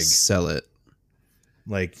trying to sell it?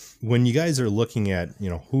 Like when you guys are looking at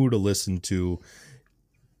who to listen to,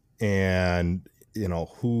 and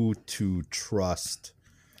who to trust.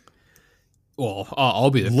 Well,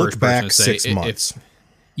 I'll be the first person to say 6 months.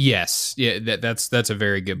 Yes, that's a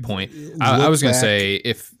very good point. I was going to say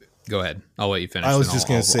if. Go ahead. I'll let you finish. I was just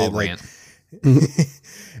going to say, like,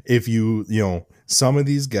 if some of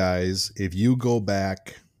these guys, if you go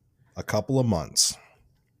back a couple of months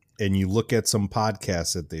and you look at some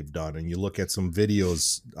podcasts that they've done and you look at some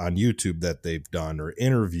videos on YouTube that they've done or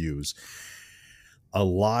interviews, a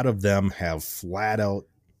lot of them have flat out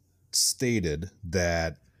stated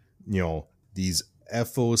that, these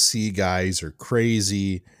FOC guys are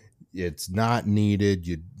crazy. It's not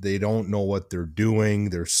needed. They don't know what they're doing.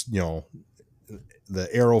 There's, the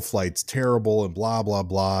Aeroflight's terrible and blah, blah,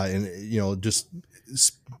 blah. And, just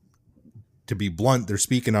to be blunt, they're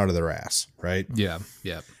speaking out of their ass, right? Yeah.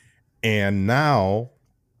 Yeah. And now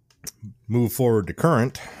move forward to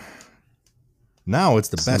current. Now it's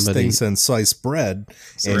the best thing since sliced bread.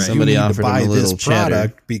 And somebody offered to buy this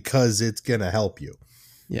product because it's going to help you.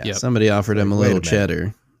 Yeah. Yep. Somebody offered him a little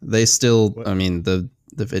cheddar. They still,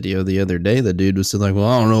 the video the other day, the dude was still like, well,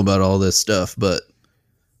 I don't know about all this stuff, but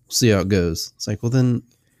we'll see how it goes. It's like, well, then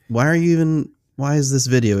why does this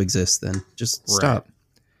video exist then? Just stop. Right.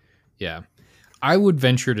 Yeah. I would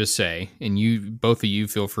venture to say, and both of you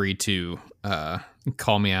feel free to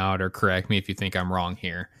call me out or correct me if you think I'm wrong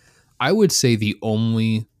here. I would say the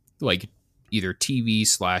only either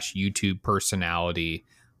TV/YouTube personality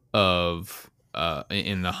of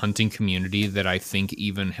in the hunting community that I think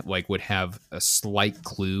even would have a slight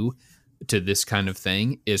clue to this kind of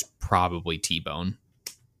thing is probably T-Bone.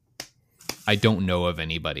 I don't know of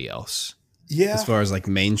anybody else. Yeah. As far as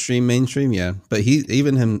mainstream, yeah. But he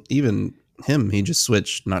just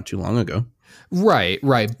switched not too long ago. Right.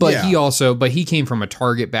 But he came from a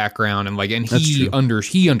Target background and he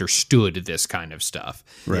understood this kind of stuff.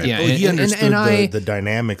 Right. Yeah. Well, he understood the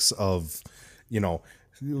dynamics of,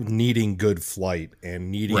 needing good flight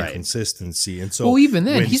and needing consistency. And so even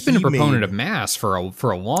then he's been a proponent of mass for a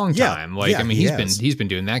long time. He's been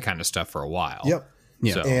doing that kind of stuff for a while. Yep.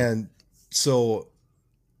 Yeah. And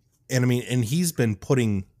he's been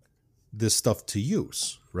putting this stuff to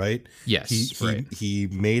use, right? Yes. He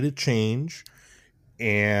made a change.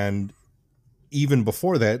 And even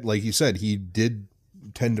before that, like you said, he did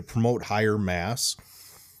tend to promote higher mass.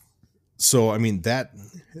 So,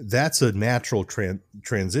 that's a natural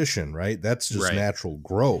transition, right? That's just natural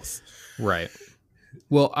growth. Right.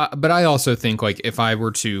 Well, but I also think if I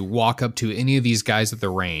were to walk up to any of these guys at the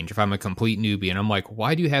range, if I'm a complete newbie and I'm like,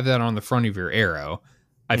 why do you have that on the front of your arrow?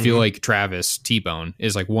 I feel like Travis T-Bone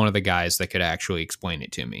is one of the guys that could actually explain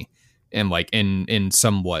it to me and in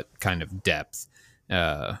somewhat kind of depth.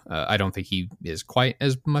 I don't think he is quite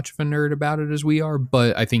as much of a nerd about it as we are,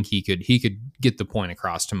 but I think he could get the point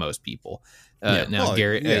across to most people.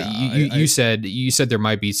 Garrett, you said there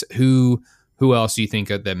might be who else do you think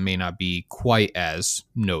that may not be quite as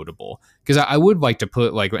notable? Because I would like to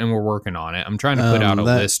put and we're working on it. I'm trying to put out a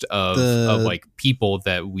list of people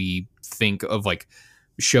that we think of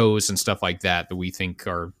shows and stuff like that we think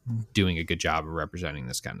are doing a good job of representing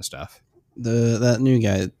this kind of stuff. That new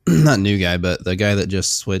guy, not new guy, but the guy that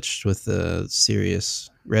just switched with the Sirius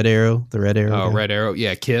Red Arrow, the Red Arrow. Oh, guy. Red Arrow,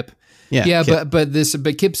 yeah, Kip. Yeah, Kip. but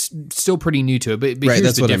Kip's still pretty new to it. But right, here's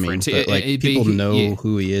that's the what difference. I mean. But people know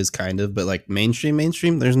who he is, kind of, but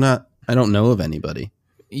mainstream, there's not. I don't know of anybody.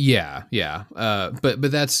 Yeah.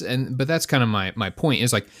 But that's kind of my point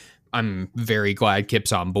is I'm very glad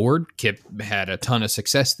Kip's on board. Kip had a ton of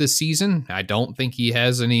success this season. I don't think he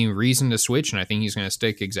has any reason to switch, and I think he's going to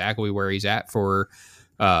stick exactly where he's at for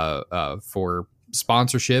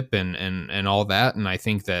sponsorship and all that. And I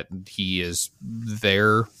think that he is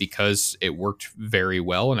there because it worked very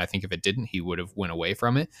well. And I think if it didn't, he would have went away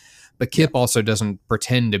from it. But Kip also doesn't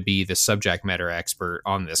pretend to be the subject matter expert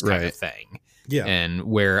on this kind of thing. Yeah. And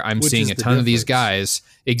where I'm seeing a ton of these guys,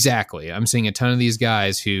 I'm seeing a ton of these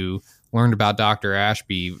guys who learned about Dr.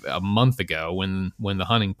 Ashby a month ago when the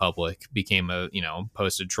hunting public became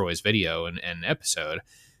posted Troy's video and episode,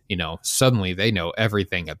 suddenly they know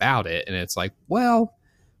everything about it. And it's well,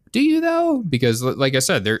 do you though? Because like I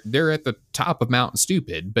said, they're at the top of Mountain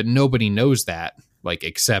Stupid, but nobody knows that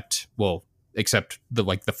except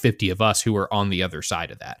the 50 of us who are on the other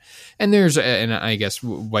side of that. And and I guess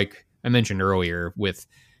I mentioned earlier with,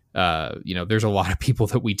 there's a lot of people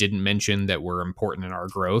that we didn't mention that were important in our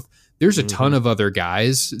growth. There's a ton of other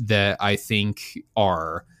guys that I think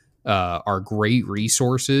are great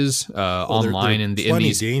resources online in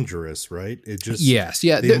these dangerous, right? It just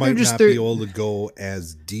they might not be able to go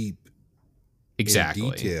as deep. Exactly.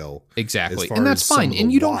 In detail. Exactly. And that's fine.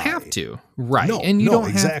 And you don't have to. Right. No, and you don't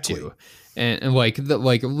have to. And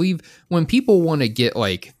leave when people want to get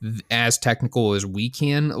as technical as we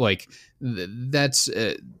can, that's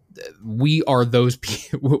we are those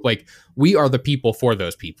people. We are the people for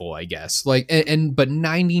those people, I guess. But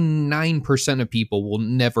 99% of people will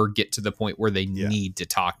never get to the point where they need to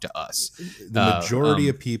talk to us. The majority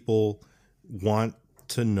of people want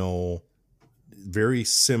to know very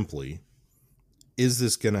simply, is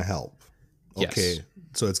this going to help? Okay. Yes.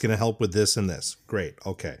 So it's going to help with this and this. Great.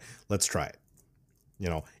 Okay. Let's try it.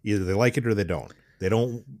 Either they like it or they don't.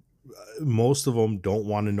 Most of them don't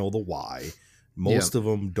want to know the why. Most of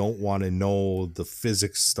them don't want to know the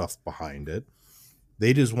physics stuff behind it.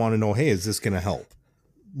 They just want to know, hey, is this going to help?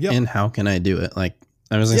 Yep. And how can I do it? Like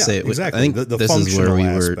I was going to say, exactly. I think the this is where we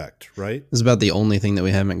aspect, were. Right? This is about the only thing that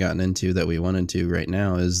we haven't gotten into that we wanted to right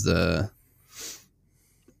now is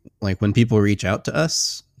like when people reach out to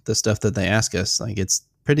us, the stuff that they ask us, like it's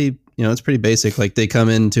pretty, it's pretty basic. Like they come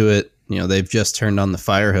into it, they've just turned on the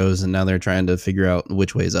fire hose and now they're trying to figure out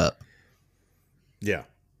which way's up. Yeah.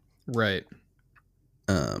 Right.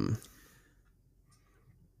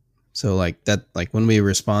 So like that, like when we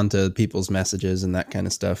respond to people's messages and that kind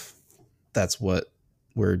of stuff, that's what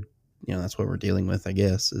we're dealing with, I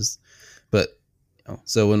guess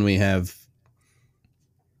so when we have,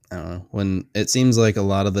 I don't know, when it seems like a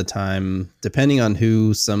lot of the time, depending on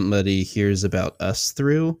who somebody hears about us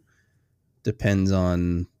through, depends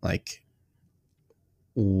on like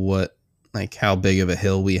what, like how big of a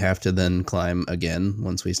hill we have to then climb again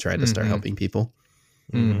once we try to start helping people,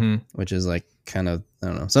 which is like kind of, I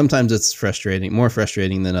don't know. Sometimes it's frustrating, more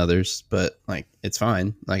frustrating than others, but like it's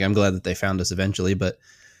fine. Like I'm glad that they found us eventually, but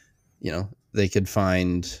they could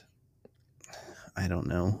find, I don't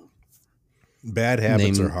know. Bad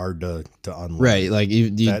habits are hard to unlearn. Right. Like you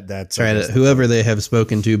that's try to, whoever they have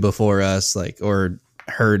spoken to before us, like, or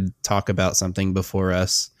heard talk about something before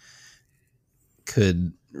us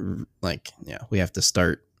could like, we have to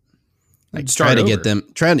start like try to get them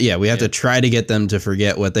we have to try to get them to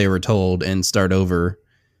forget what they were told and start over,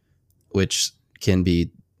 which can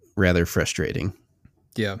be rather frustrating.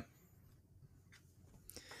 Yeah.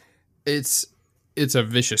 It's a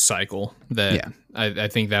vicious cycle that I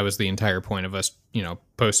think that was the entire point of us,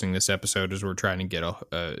 posting this episode, is we're trying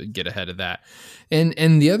to get ahead of that.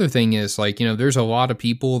 And the other thing is like, there's a lot of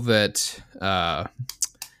people that, how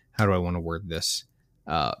do I want to word this?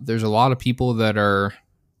 There's a lot of people that are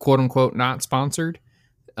quote unquote not sponsored.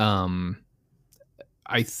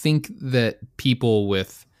 I think that people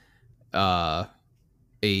with,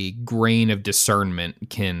 a grain of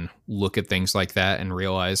discernment can look at things like that and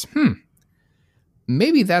realize,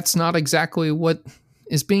 maybe that's not exactly what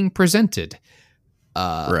is being presented.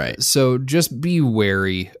 Right. So just be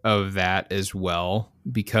wary of that as well,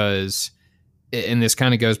 because, and this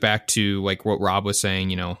kind of goes back to like what Rob was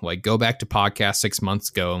saying, like go back to podcast 6 months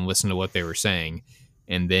ago and listen to what they were saying.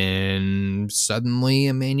 And then suddenly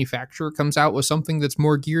a manufacturer comes out with something that's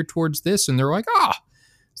more geared towards this. And they're like,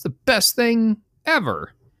 it's the best thing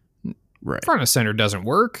ever. Right. Front of center doesn't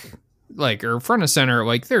work. Like, or front of center,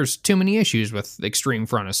 like there's too many issues with extreme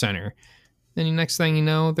front of center. Then the next thing you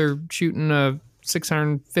know, they're shooting a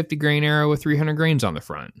 650 grain arrow with 300 grains on the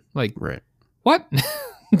front. Like, right. What?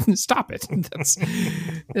 Stop it. That's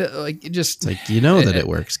like, just like, that it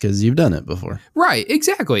works because you've done it before. Right.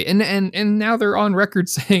 Exactly. And now they're on record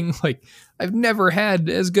saying like, I've never had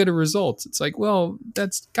as good a results. It's like, well,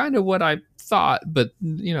 that's kind of what I thought, but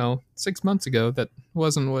 6 months ago, that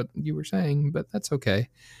wasn't what you were saying, but that's okay.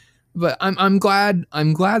 But I'm glad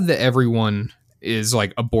that everyone is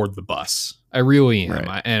like aboard the bus. I really am.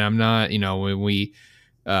 Right. And I'm not, when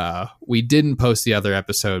we didn't post the other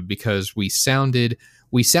episode because we sounded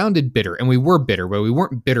bitter, and we were bitter, but we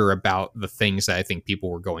weren't bitter about the things that I think people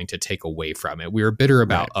were going to take away from it. We were bitter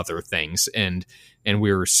about other things, and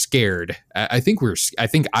we were scared. I think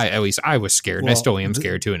I was scared, and I still am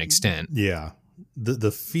scared to an extent. Yeah.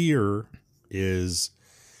 The fear is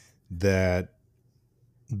that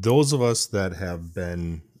those of us that have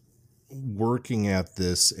been working at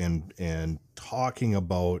this and talking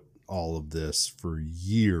about all of this for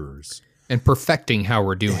years and perfecting how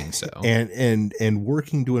we're doing so, and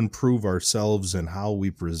working to improve ourselves and how we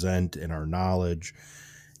present and our knowledge,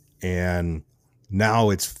 and now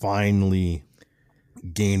it's finally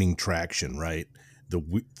gaining traction, right?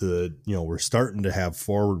 We're starting to have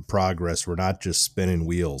forward progress. We're not just spinning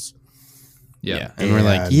wheels. Yeah. And we're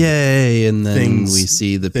like, yay. And then we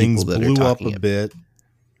see the people that are talking up a bit.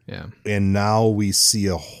 Yeah. And now we see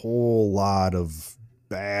a whole lot of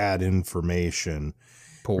bad information.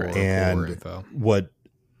 Poor info. What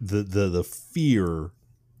the fear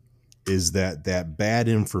is that bad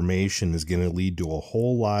information is going to lead to a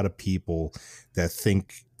whole lot of people that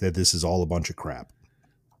think that this is all a bunch of crap.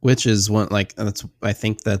 Which is I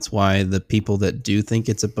think that's why the people that do think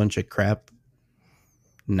it's a bunch of crap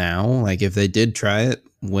now, like if they did try it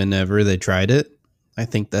whenever they tried it, I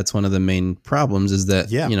think that's one of the main problems is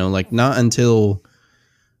that, like not until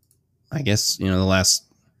I guess, the last,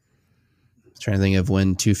 I'm trying to think of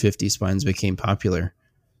when 250 spines became popular,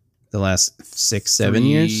 the last 6-7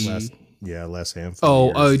 years. Last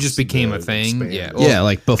handful. It just became a thing. Expanded. Yeah.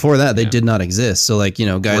 Like before that, they did not exist. So like,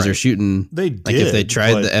 guys are shooting. They did. Like if they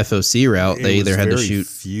tried the FOC route, they either had to shoot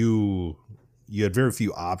few, you had very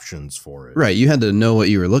few options for it. Right. You had to know what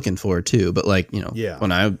you were looking for too. But like, you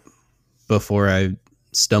know, before I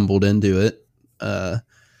stumbled into it, I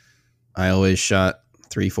always shot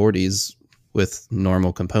 340s with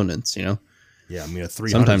normal components, you know? Yeah. I mean, a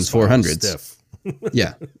 300 sometimes 400s.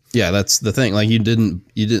 Yeah. That's the thing. Like we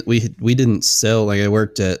didn't sell, like I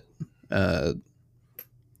worked at,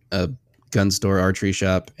 a gun store, archery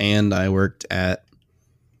shop, and I worked at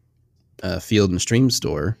a Field and Stream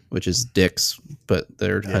store, which is Dick's, but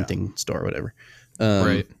their hunting store or whatever.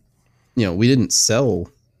 Right. You know, we didn't sell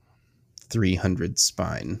 300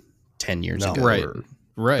 spine 10 years ago.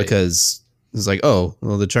 Right. Because it's like, oh,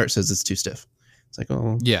 well, the chart says it's too stiff. It's like,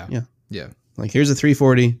 oh, yeah. Like, here's a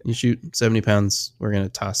 340. You shoot 70 pounds. We're going to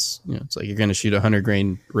toss, you know, it's like you're going to shoot 100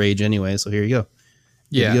 grain rage anyway. So here you go.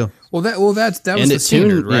 Yeah. Well, that was the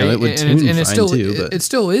standard, right? You know, it would tune and fine still, too, but it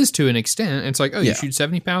still is to an extent. It's like, oh, you shoot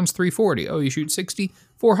 70 pounds, 340. Oh, you shoot 60,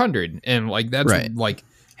 400. And like, that's like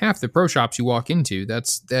half the pro shops you walk into.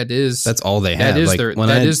 That's all they have. That is like,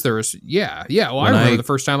 their, yeah. Well, I remember the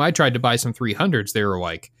first time I tried to buy some 300s, they were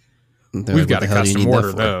like, we've got to custom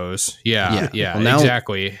order those. Yeah. Well, now,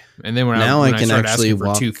 exactly. And then when I started asking for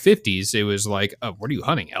 250s, it was like, oh, what are you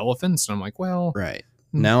hunting? Elephants? And I'm like, well, right.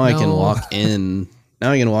 Now I can walk in. Now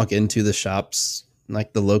I can walk into the shops,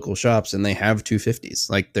 like the local shops, and they have 250s.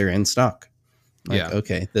 Like they're in stock. Like,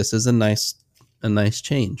 okay, this is a nice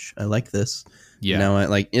change. I like this. Yeah. Now I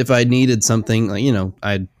like, if I needed something, like, you know,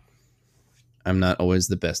 I'm not always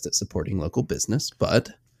the best at supporting local business, but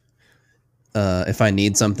if I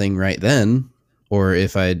need something right then, or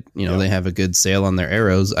if they have a good sale on their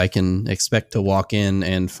arrows, I can expect to walk in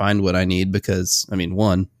and find what I need because, I mean,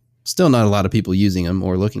 one, still not a lot of people using them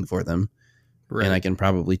or looking for them. Right. And I can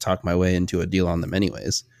probably talk my way into a deal on them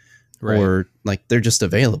anyways. Right. Or like they're just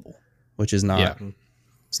available, which is not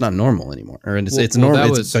it's not normal anymore. Or it's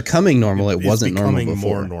normal. It's becoming normal. It wasn't normal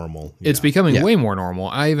before. More normal. Yeah. It's becoming way more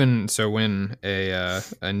normal. When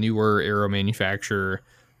a newer arrow manufacturer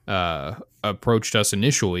approached us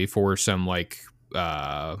initially for some like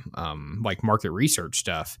market research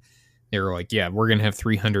stuff, they were like, yeah, we're gonna have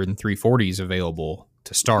 300 and 340s available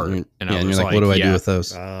to start. And I was like, what do I do with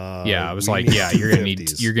those? I was like, you're gonna need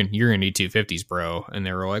 250s, bro. And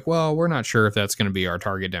they were like, well, we're not sure if that's gonna be our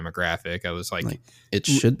target demographic. I was like it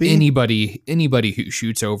should be anybody who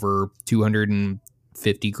shoots over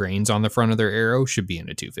 250 grains on the front of their arrow should be in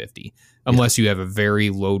a 250, unless you have a very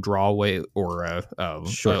low draw weight or a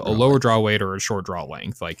lower draw weight or a short draw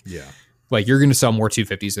length. Like you're going to sell more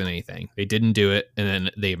 250s than anything. They didn't do it, and then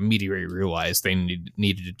they immediately realized they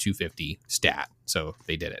needed a 250 stat, so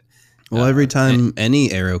they did it. Well, every time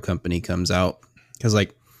any arrow company comes out, because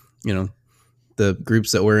like, you know, the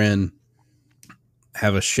groups that we're in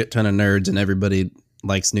have a shit ton of nerds, and everybody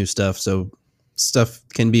likes new stuff, so stuff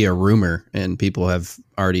can be a rumor, and people have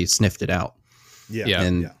already sniffed it out. You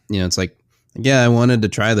know, it's like, I wanted to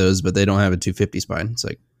try those, but they don't have a 250 spine. It's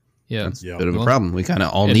like, that's a bit of a problem. We kind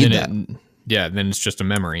of all need that. Then it's just a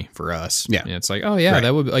memory for us. Yeah. And it's like,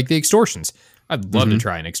 that would be like the extortions. I'd love to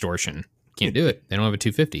try an extortion. Can't do it. They don't have a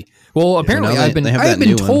 250. Well, apparently I've been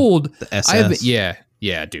told. The SS.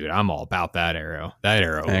 Yeah, dude, I'm all about that arrow. That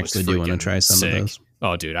arrow. I actually do want to try some of those.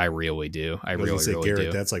 Oh, dude, I really do. I really Garrett,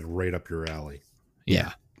 do. That's like right up your alley.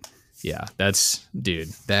 Yeah. That's, dude,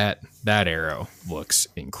 that arrow looks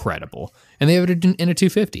incredible. And they have it in a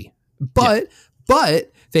 250. But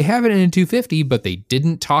they have it in a 250, but they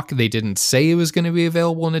didn't say it was going to be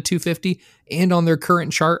available in a 250. And on their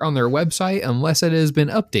current chart on their website, unless it has been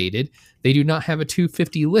updated, they do not have a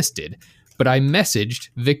 250 listed. But I messaged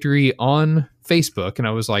Victory on Facebook and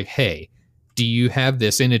I was like, hey, do you have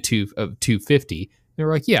this in a 250? They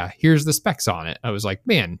were like, yeah, here's the specs on it. I was like,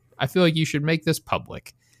 man, I feel like you should make this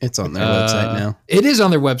public. It's on their website now. It is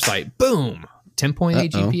on their website. Boom. 10.8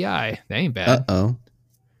 GPI. That ain't bad. Uh-oh.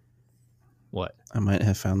 What? I might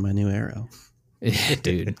have found my new arrow.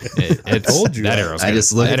 Dude, I told you that arrow's I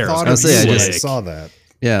just looked. I saw that.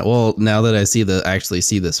 Yeah, well, now that I actually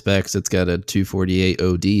see the specs, it's got a 248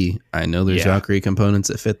 OD. I know there's Valkyrie components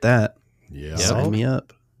that fit that. Yeah, sign me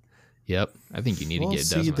up. Yep, I think you need to get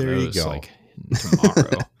a dozen of those like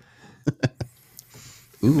tomorrow.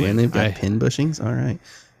 Ooh, man, and they've got pin bushings. All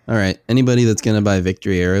right. Anybody that's gonna buy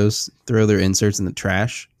Victory arrows, throw their inserts in the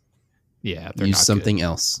trash. Yeah, use something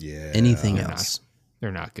else. Yeah, anything else.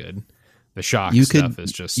 They're not good. The shock stuff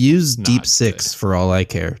is just use Deep Six for all I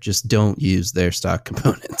care. Just don't use their stock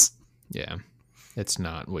components. Yeah, it's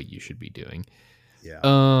not what you should be doing. Yeah.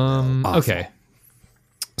 Okay.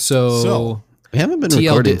 So we haven't been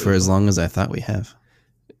recording for as long as I thought we have.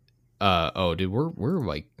 Dude,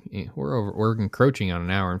 we're encroaching on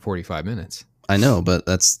an hour and 45 minutes. I know, but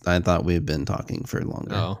I thought we've been talking for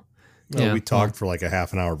longer. Oh, no, yeah. We talked for like a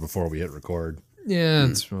half an hour before we hit record. Yeah,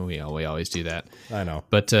 we always do that. I know.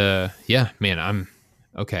 But yeah, man, I'm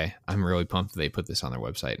really pumped that they put this on their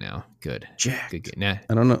website now. Good. Good. Nah,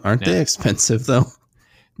 I don't know. Aren't they expensive though?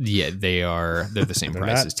 Yeah, they are. They're the same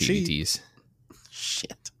price as TDTs.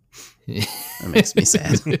 Shit. That makes me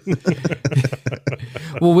sad.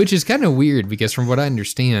 Well, which is kind of weird because from what I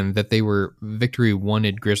understand, that Victory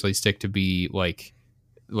wanted Grizzly Stick to be like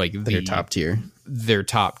their top tier,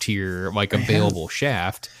 like available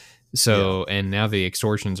shaft. So and now the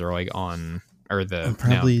extortions are like on, or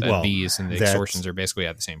these and the extortions are basically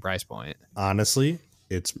at the same price point. Honestly,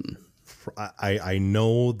 it's I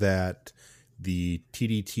know that the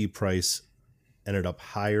TDT price ended up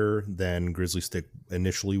higher than Grizzly Stick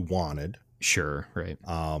initially wanted. Sure, right.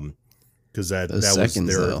 Because that was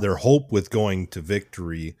their hope with going to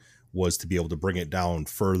Victory was to be able to bring it down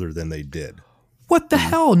further than they did. What the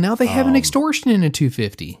hell? Now they have an extortion in a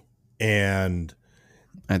 250. And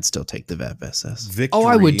I'd still take the VAP SS. Victory. Oh,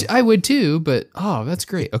 I would too. But that's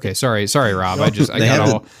great. Okay, sorry, Rob. No,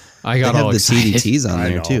 I got all the excited. TDTs on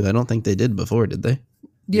there too. I don't think they did before, did they?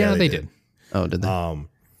 Yeah, they did. Oh, did they?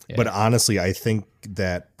 Yeah. But honestly, I think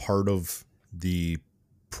that part of the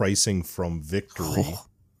pricing from Victory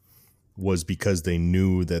was because they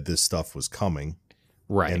knew that this stuff was coming.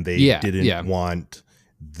 Right. And they didn't want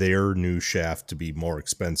their new shaft to be more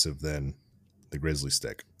expensive than the Grizzly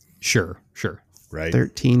Stick. Sure. Right.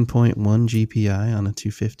 13.1 GPI on a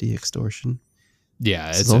 250 extortion. Yeah,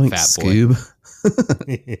 it's a fat Scoob.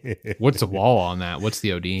 boy. What's the wall on that? What's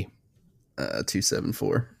the OD?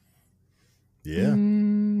 274. Yeah.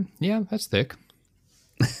 Yeah, that's thick.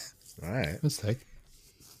 All right. That's thick.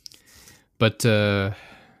 But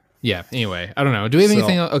yeah, anyway, I don't know. Do we have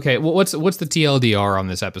anything else? Okay, well, what's the TLDR on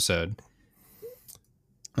this episode?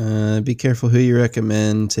 Be careful who you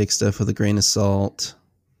recommend. Take stuff with a grain of salt.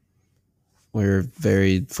 We're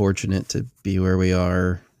very fortunate to be where we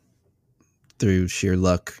are through sheer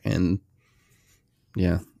luck, and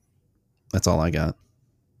yeah, that's all I got.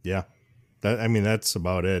 Yeah. That's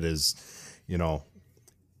about it. Is,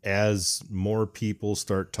 as more people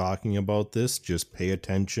start talking about this, just pay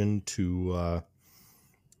attention to,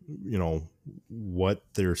 what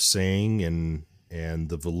they're saying and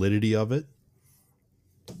the validity of it.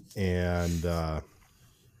 And,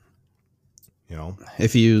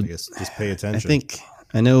 if you, I guess just pay attention.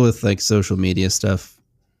 I know with like social media stuff,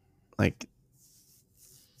 like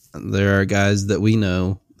there are guys that we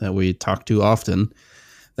know that we talk to often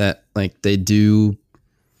that like they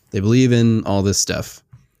believe in all this stuff,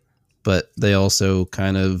 but they also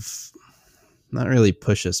kind of not really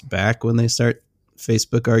push us back when they start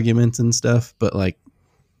Facebook arguments and stuff, but like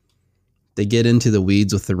they get into the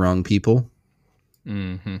weeds with the wrong people.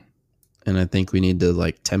 Mm-hmm. And I think we need to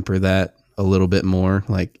like temper that a little bit more.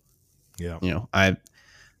 Like,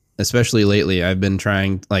 especially lately, I've been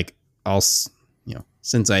trying, like,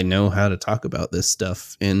 since I know how to talk about this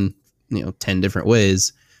stuff in, 10 different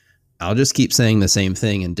ways, I'll just keep saying the same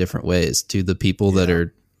thing in different ways to the people that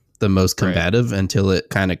are the most combative until it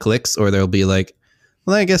kind of clicks, or they'll be like,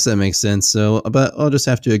 well, I guess that makes sense. So, but I'll just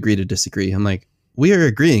have to agree to disagree. I'm like, we are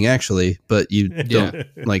agreeing actually, but you don't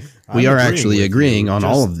like, we are actually agreeing on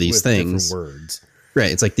all of these things. Words. Right.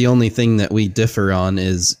 It's like the only thing that we differ on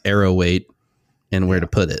is arrow weight and where to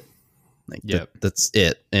put it. Like that's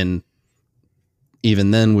it. And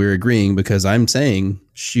even then we're agreeing because I'm saying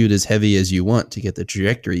shoot as heavy as you want to get the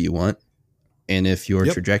trajectory you want. And if your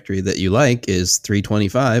trajectory that you like is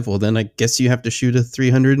 325, well, then I guess you have to shoot a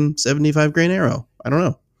 375 grain arrow. I don't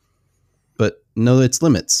know. But know its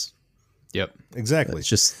limits. Yep. Exactly. It's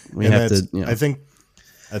just, we have to, I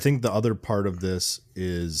think the other part of this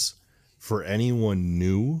is for anyone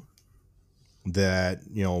new that,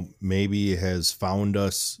 maybe has found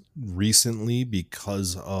us recently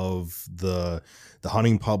because of the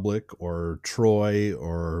hunting public or Troy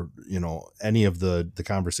or, any of the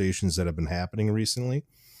conversations that have been happening recently,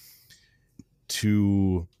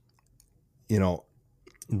 to,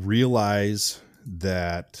 realize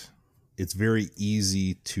that it's very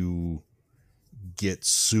easy to get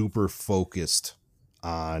super focused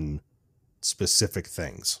on specific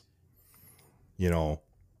things.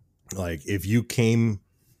 Like if you came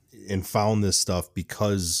and found this stuff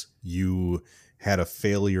because you had a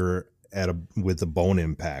failure with a bone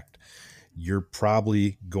impact, you're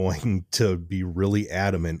probably going to be really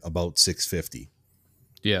adamant about 650.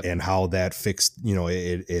 Yeah. And how that fixed,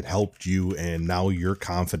 it helped you, and now you're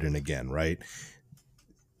confident again, right?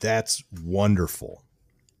 That's wonderful.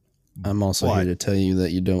 I'm also here to tell you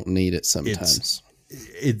that you don't need it sometimes.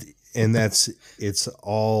 It's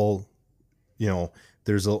all,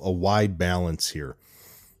 there's a wide balance here.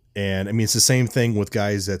 And I mean, it's the same thing with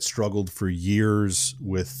guys that struggled for years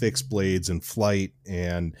with fixed blades and flight,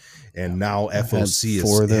 and now FOC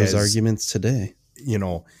for those arguments today,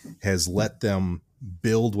 has let them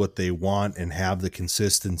build what they want and have the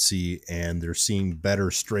consistency, and they're seeing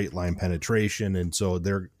better straight line penetration. And so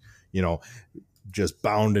they're, just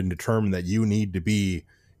bound and determined that you need to be,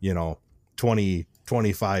 20,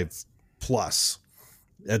 25 plus.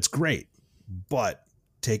 That's great. But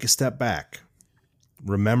take a step back.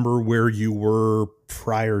 Remember where you were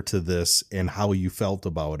prior to this and how you felt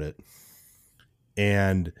about it.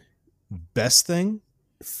 And best thing,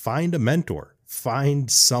 find a mentor. Find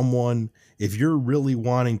someone. If you're really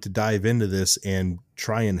wanting to dive into this and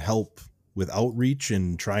try and help with outreach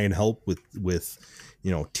and try and help with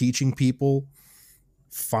teaching people,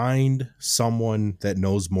 find someone that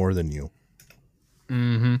knows more than you.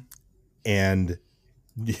 Mm-hmm. And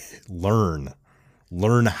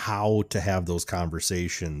learn how to have those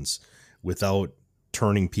conversations without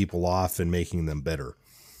turning people off and making them bitter.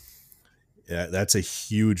 That's a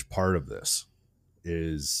huge part of this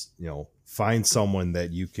is, find someone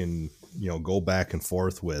that you can, go back and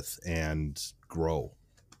forth with and grow.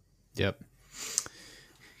 Yep.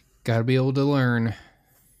 Got to be able to learn.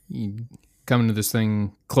 You come into this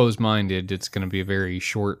thing closed-minded, it's going to be a very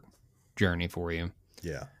short journey for you.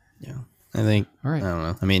 Yeah. Yeah. I think, all right. I don't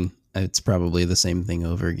know. I mean, it's probably the same thing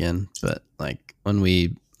over again, but like when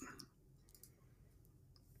we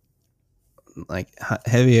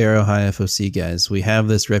heavy arrow, high FOC guys, we have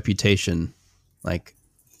this reputation. Like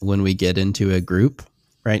when we get into a group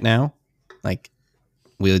right now, like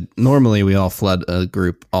we all flood a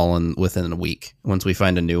group within a week. Once we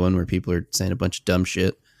find a new one where people are saying a bunch of dumb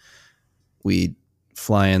shit, we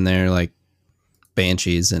fly in there like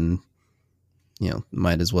banshees and,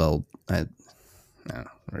 might as well,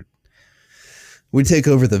 we take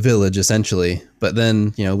over the village essentially, but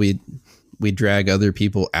then, we drag other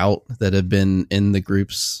people out that have been in the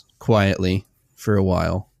groups quietly for a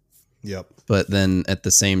while. Yep. But then at the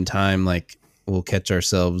same time, like we'll catch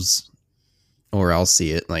ourselves, or I'll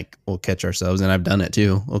see it, like we'll catch ourselves, and I've done it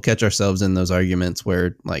too. We'll catch ourselves in those arguments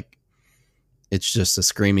where like it's just a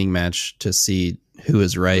screaming match to see who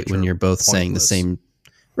is right when you're both saying the same.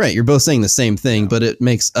 Right. You're both saying the same thing, but it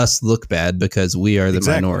makes us look bad because we are the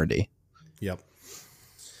minority. Yep.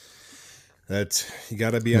 You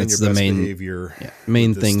got to be on your best behavior. Yeah,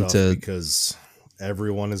 main thing because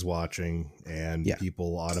everyone is watching, and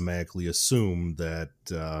people automatically assume that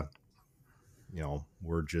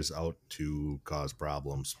we're just out to cause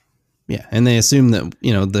problems. Yeah, and they assume that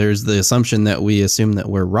there's the assumption that we assume that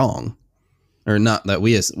we're wrong, or not that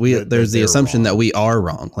there's the assumption that we are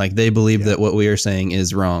wrong. Like they believe that what we are saying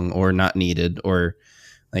is wrong or not needed, or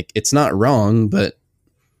like it's not wrong, but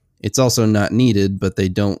it's also not needed. But they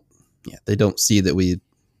don't see that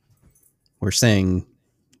we're saying,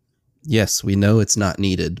 yes, we know it's not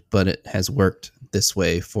needed, but it has worked this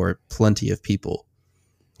way for plenty of people.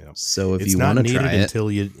 Yep. So if you want to try it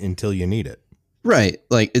until you need it, right?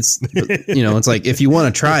 Like it's it's like if you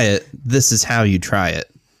want to try it, this is how you try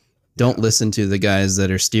it. Don't listen to the guys that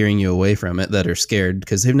are steering you away from it, that are scared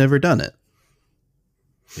because they've never done it.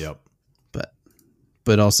 Yep.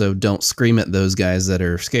 But also don't scream at those guys that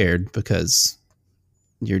are scared because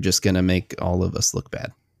you're just going to make all of us look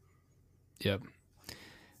bad. Yep.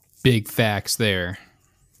 Big facts there.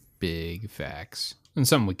 Big facts. And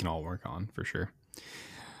something we can all work on for sure.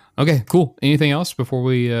 Okay, cool. Anything else before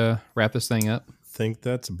we wrap this thing up? Think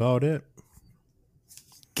that's about it.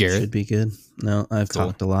 Garrett? Should be good. No, I've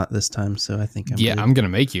talked a lot this time, so I think I'm good. I'm going to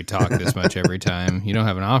make you talk this much every time. You don't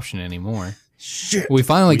have an option anymore. Shit. We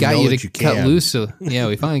finally got you to cut loose.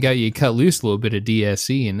 We finally got you to cut loose a little bit of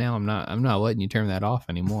DSC, and now I'm not letting you turn that off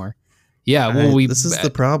anymore. Yeah, well, this is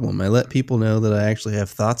the problem. I let people know that I actually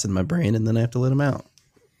have thoughts in my brain, and then I have to let them out.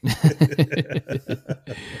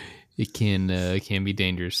 It can be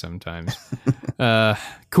dangerous sometimes.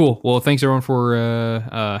 Cool. Well, thanks everyone for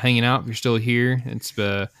hanging out. If you're still here, it's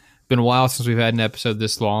been a while since we've had an episode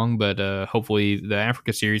this long, but hopefully the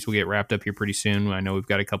Africa series will get wrapped up here pretty soon. I know we've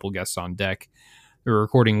got a couple guests on deck we're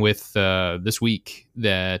recording with this week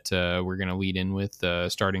that we're going to lead in with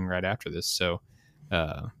starting right after this. So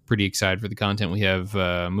pretty excited for the content we have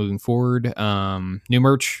moving forward. New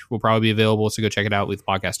merch will probably be available, so go check it out,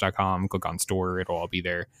 lethepodcast.com. Click on store. It'll all be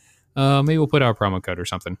there. Maybe we'll put out a promo code or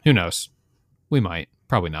something. Who knows? We might.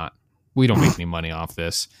 Probably not. We don't make any money off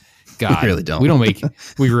this. God, we really don't. We don't make.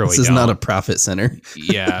 We really. This is don't. not a profit center.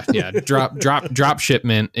 Yeah. Drop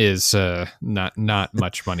shipment is not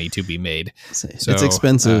much money to be made. So, it's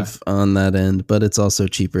expensive on that end, but it's also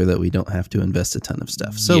cheaper that we don't have to invest a ton of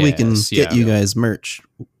stuff. So we can get you guys merch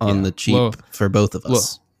on the cheap for both of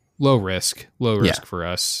us. Low risk for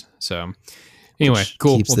us. So anyway,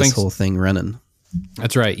 cool. Keeps this whole thing running.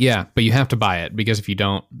 That's right. Yeah, but you have to buy it because if you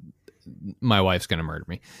don't, my wife's gonna murder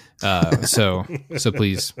me. So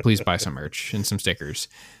please buy some merch and some stickers.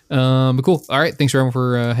 But cool. All right. Thanks everyone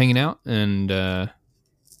for hanging out and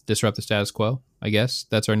disrupt the status quo. I guess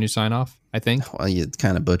that's our new sign off. I think. Well, you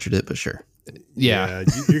kind of butchered it, but sure. Yeah,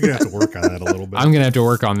 you're gonna have to work on that a little bit. I'm gonna have to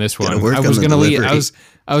work on this one. I was gonna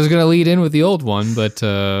lead in with the old one, but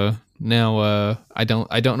now I don't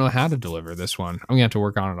know how to deliver this one. I'm gonna have to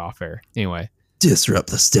work on it off air. Anyway, disrupt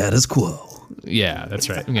the status quo. Yeah, that's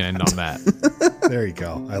right. I'm gonna end on that. There you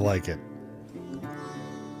go. I like it.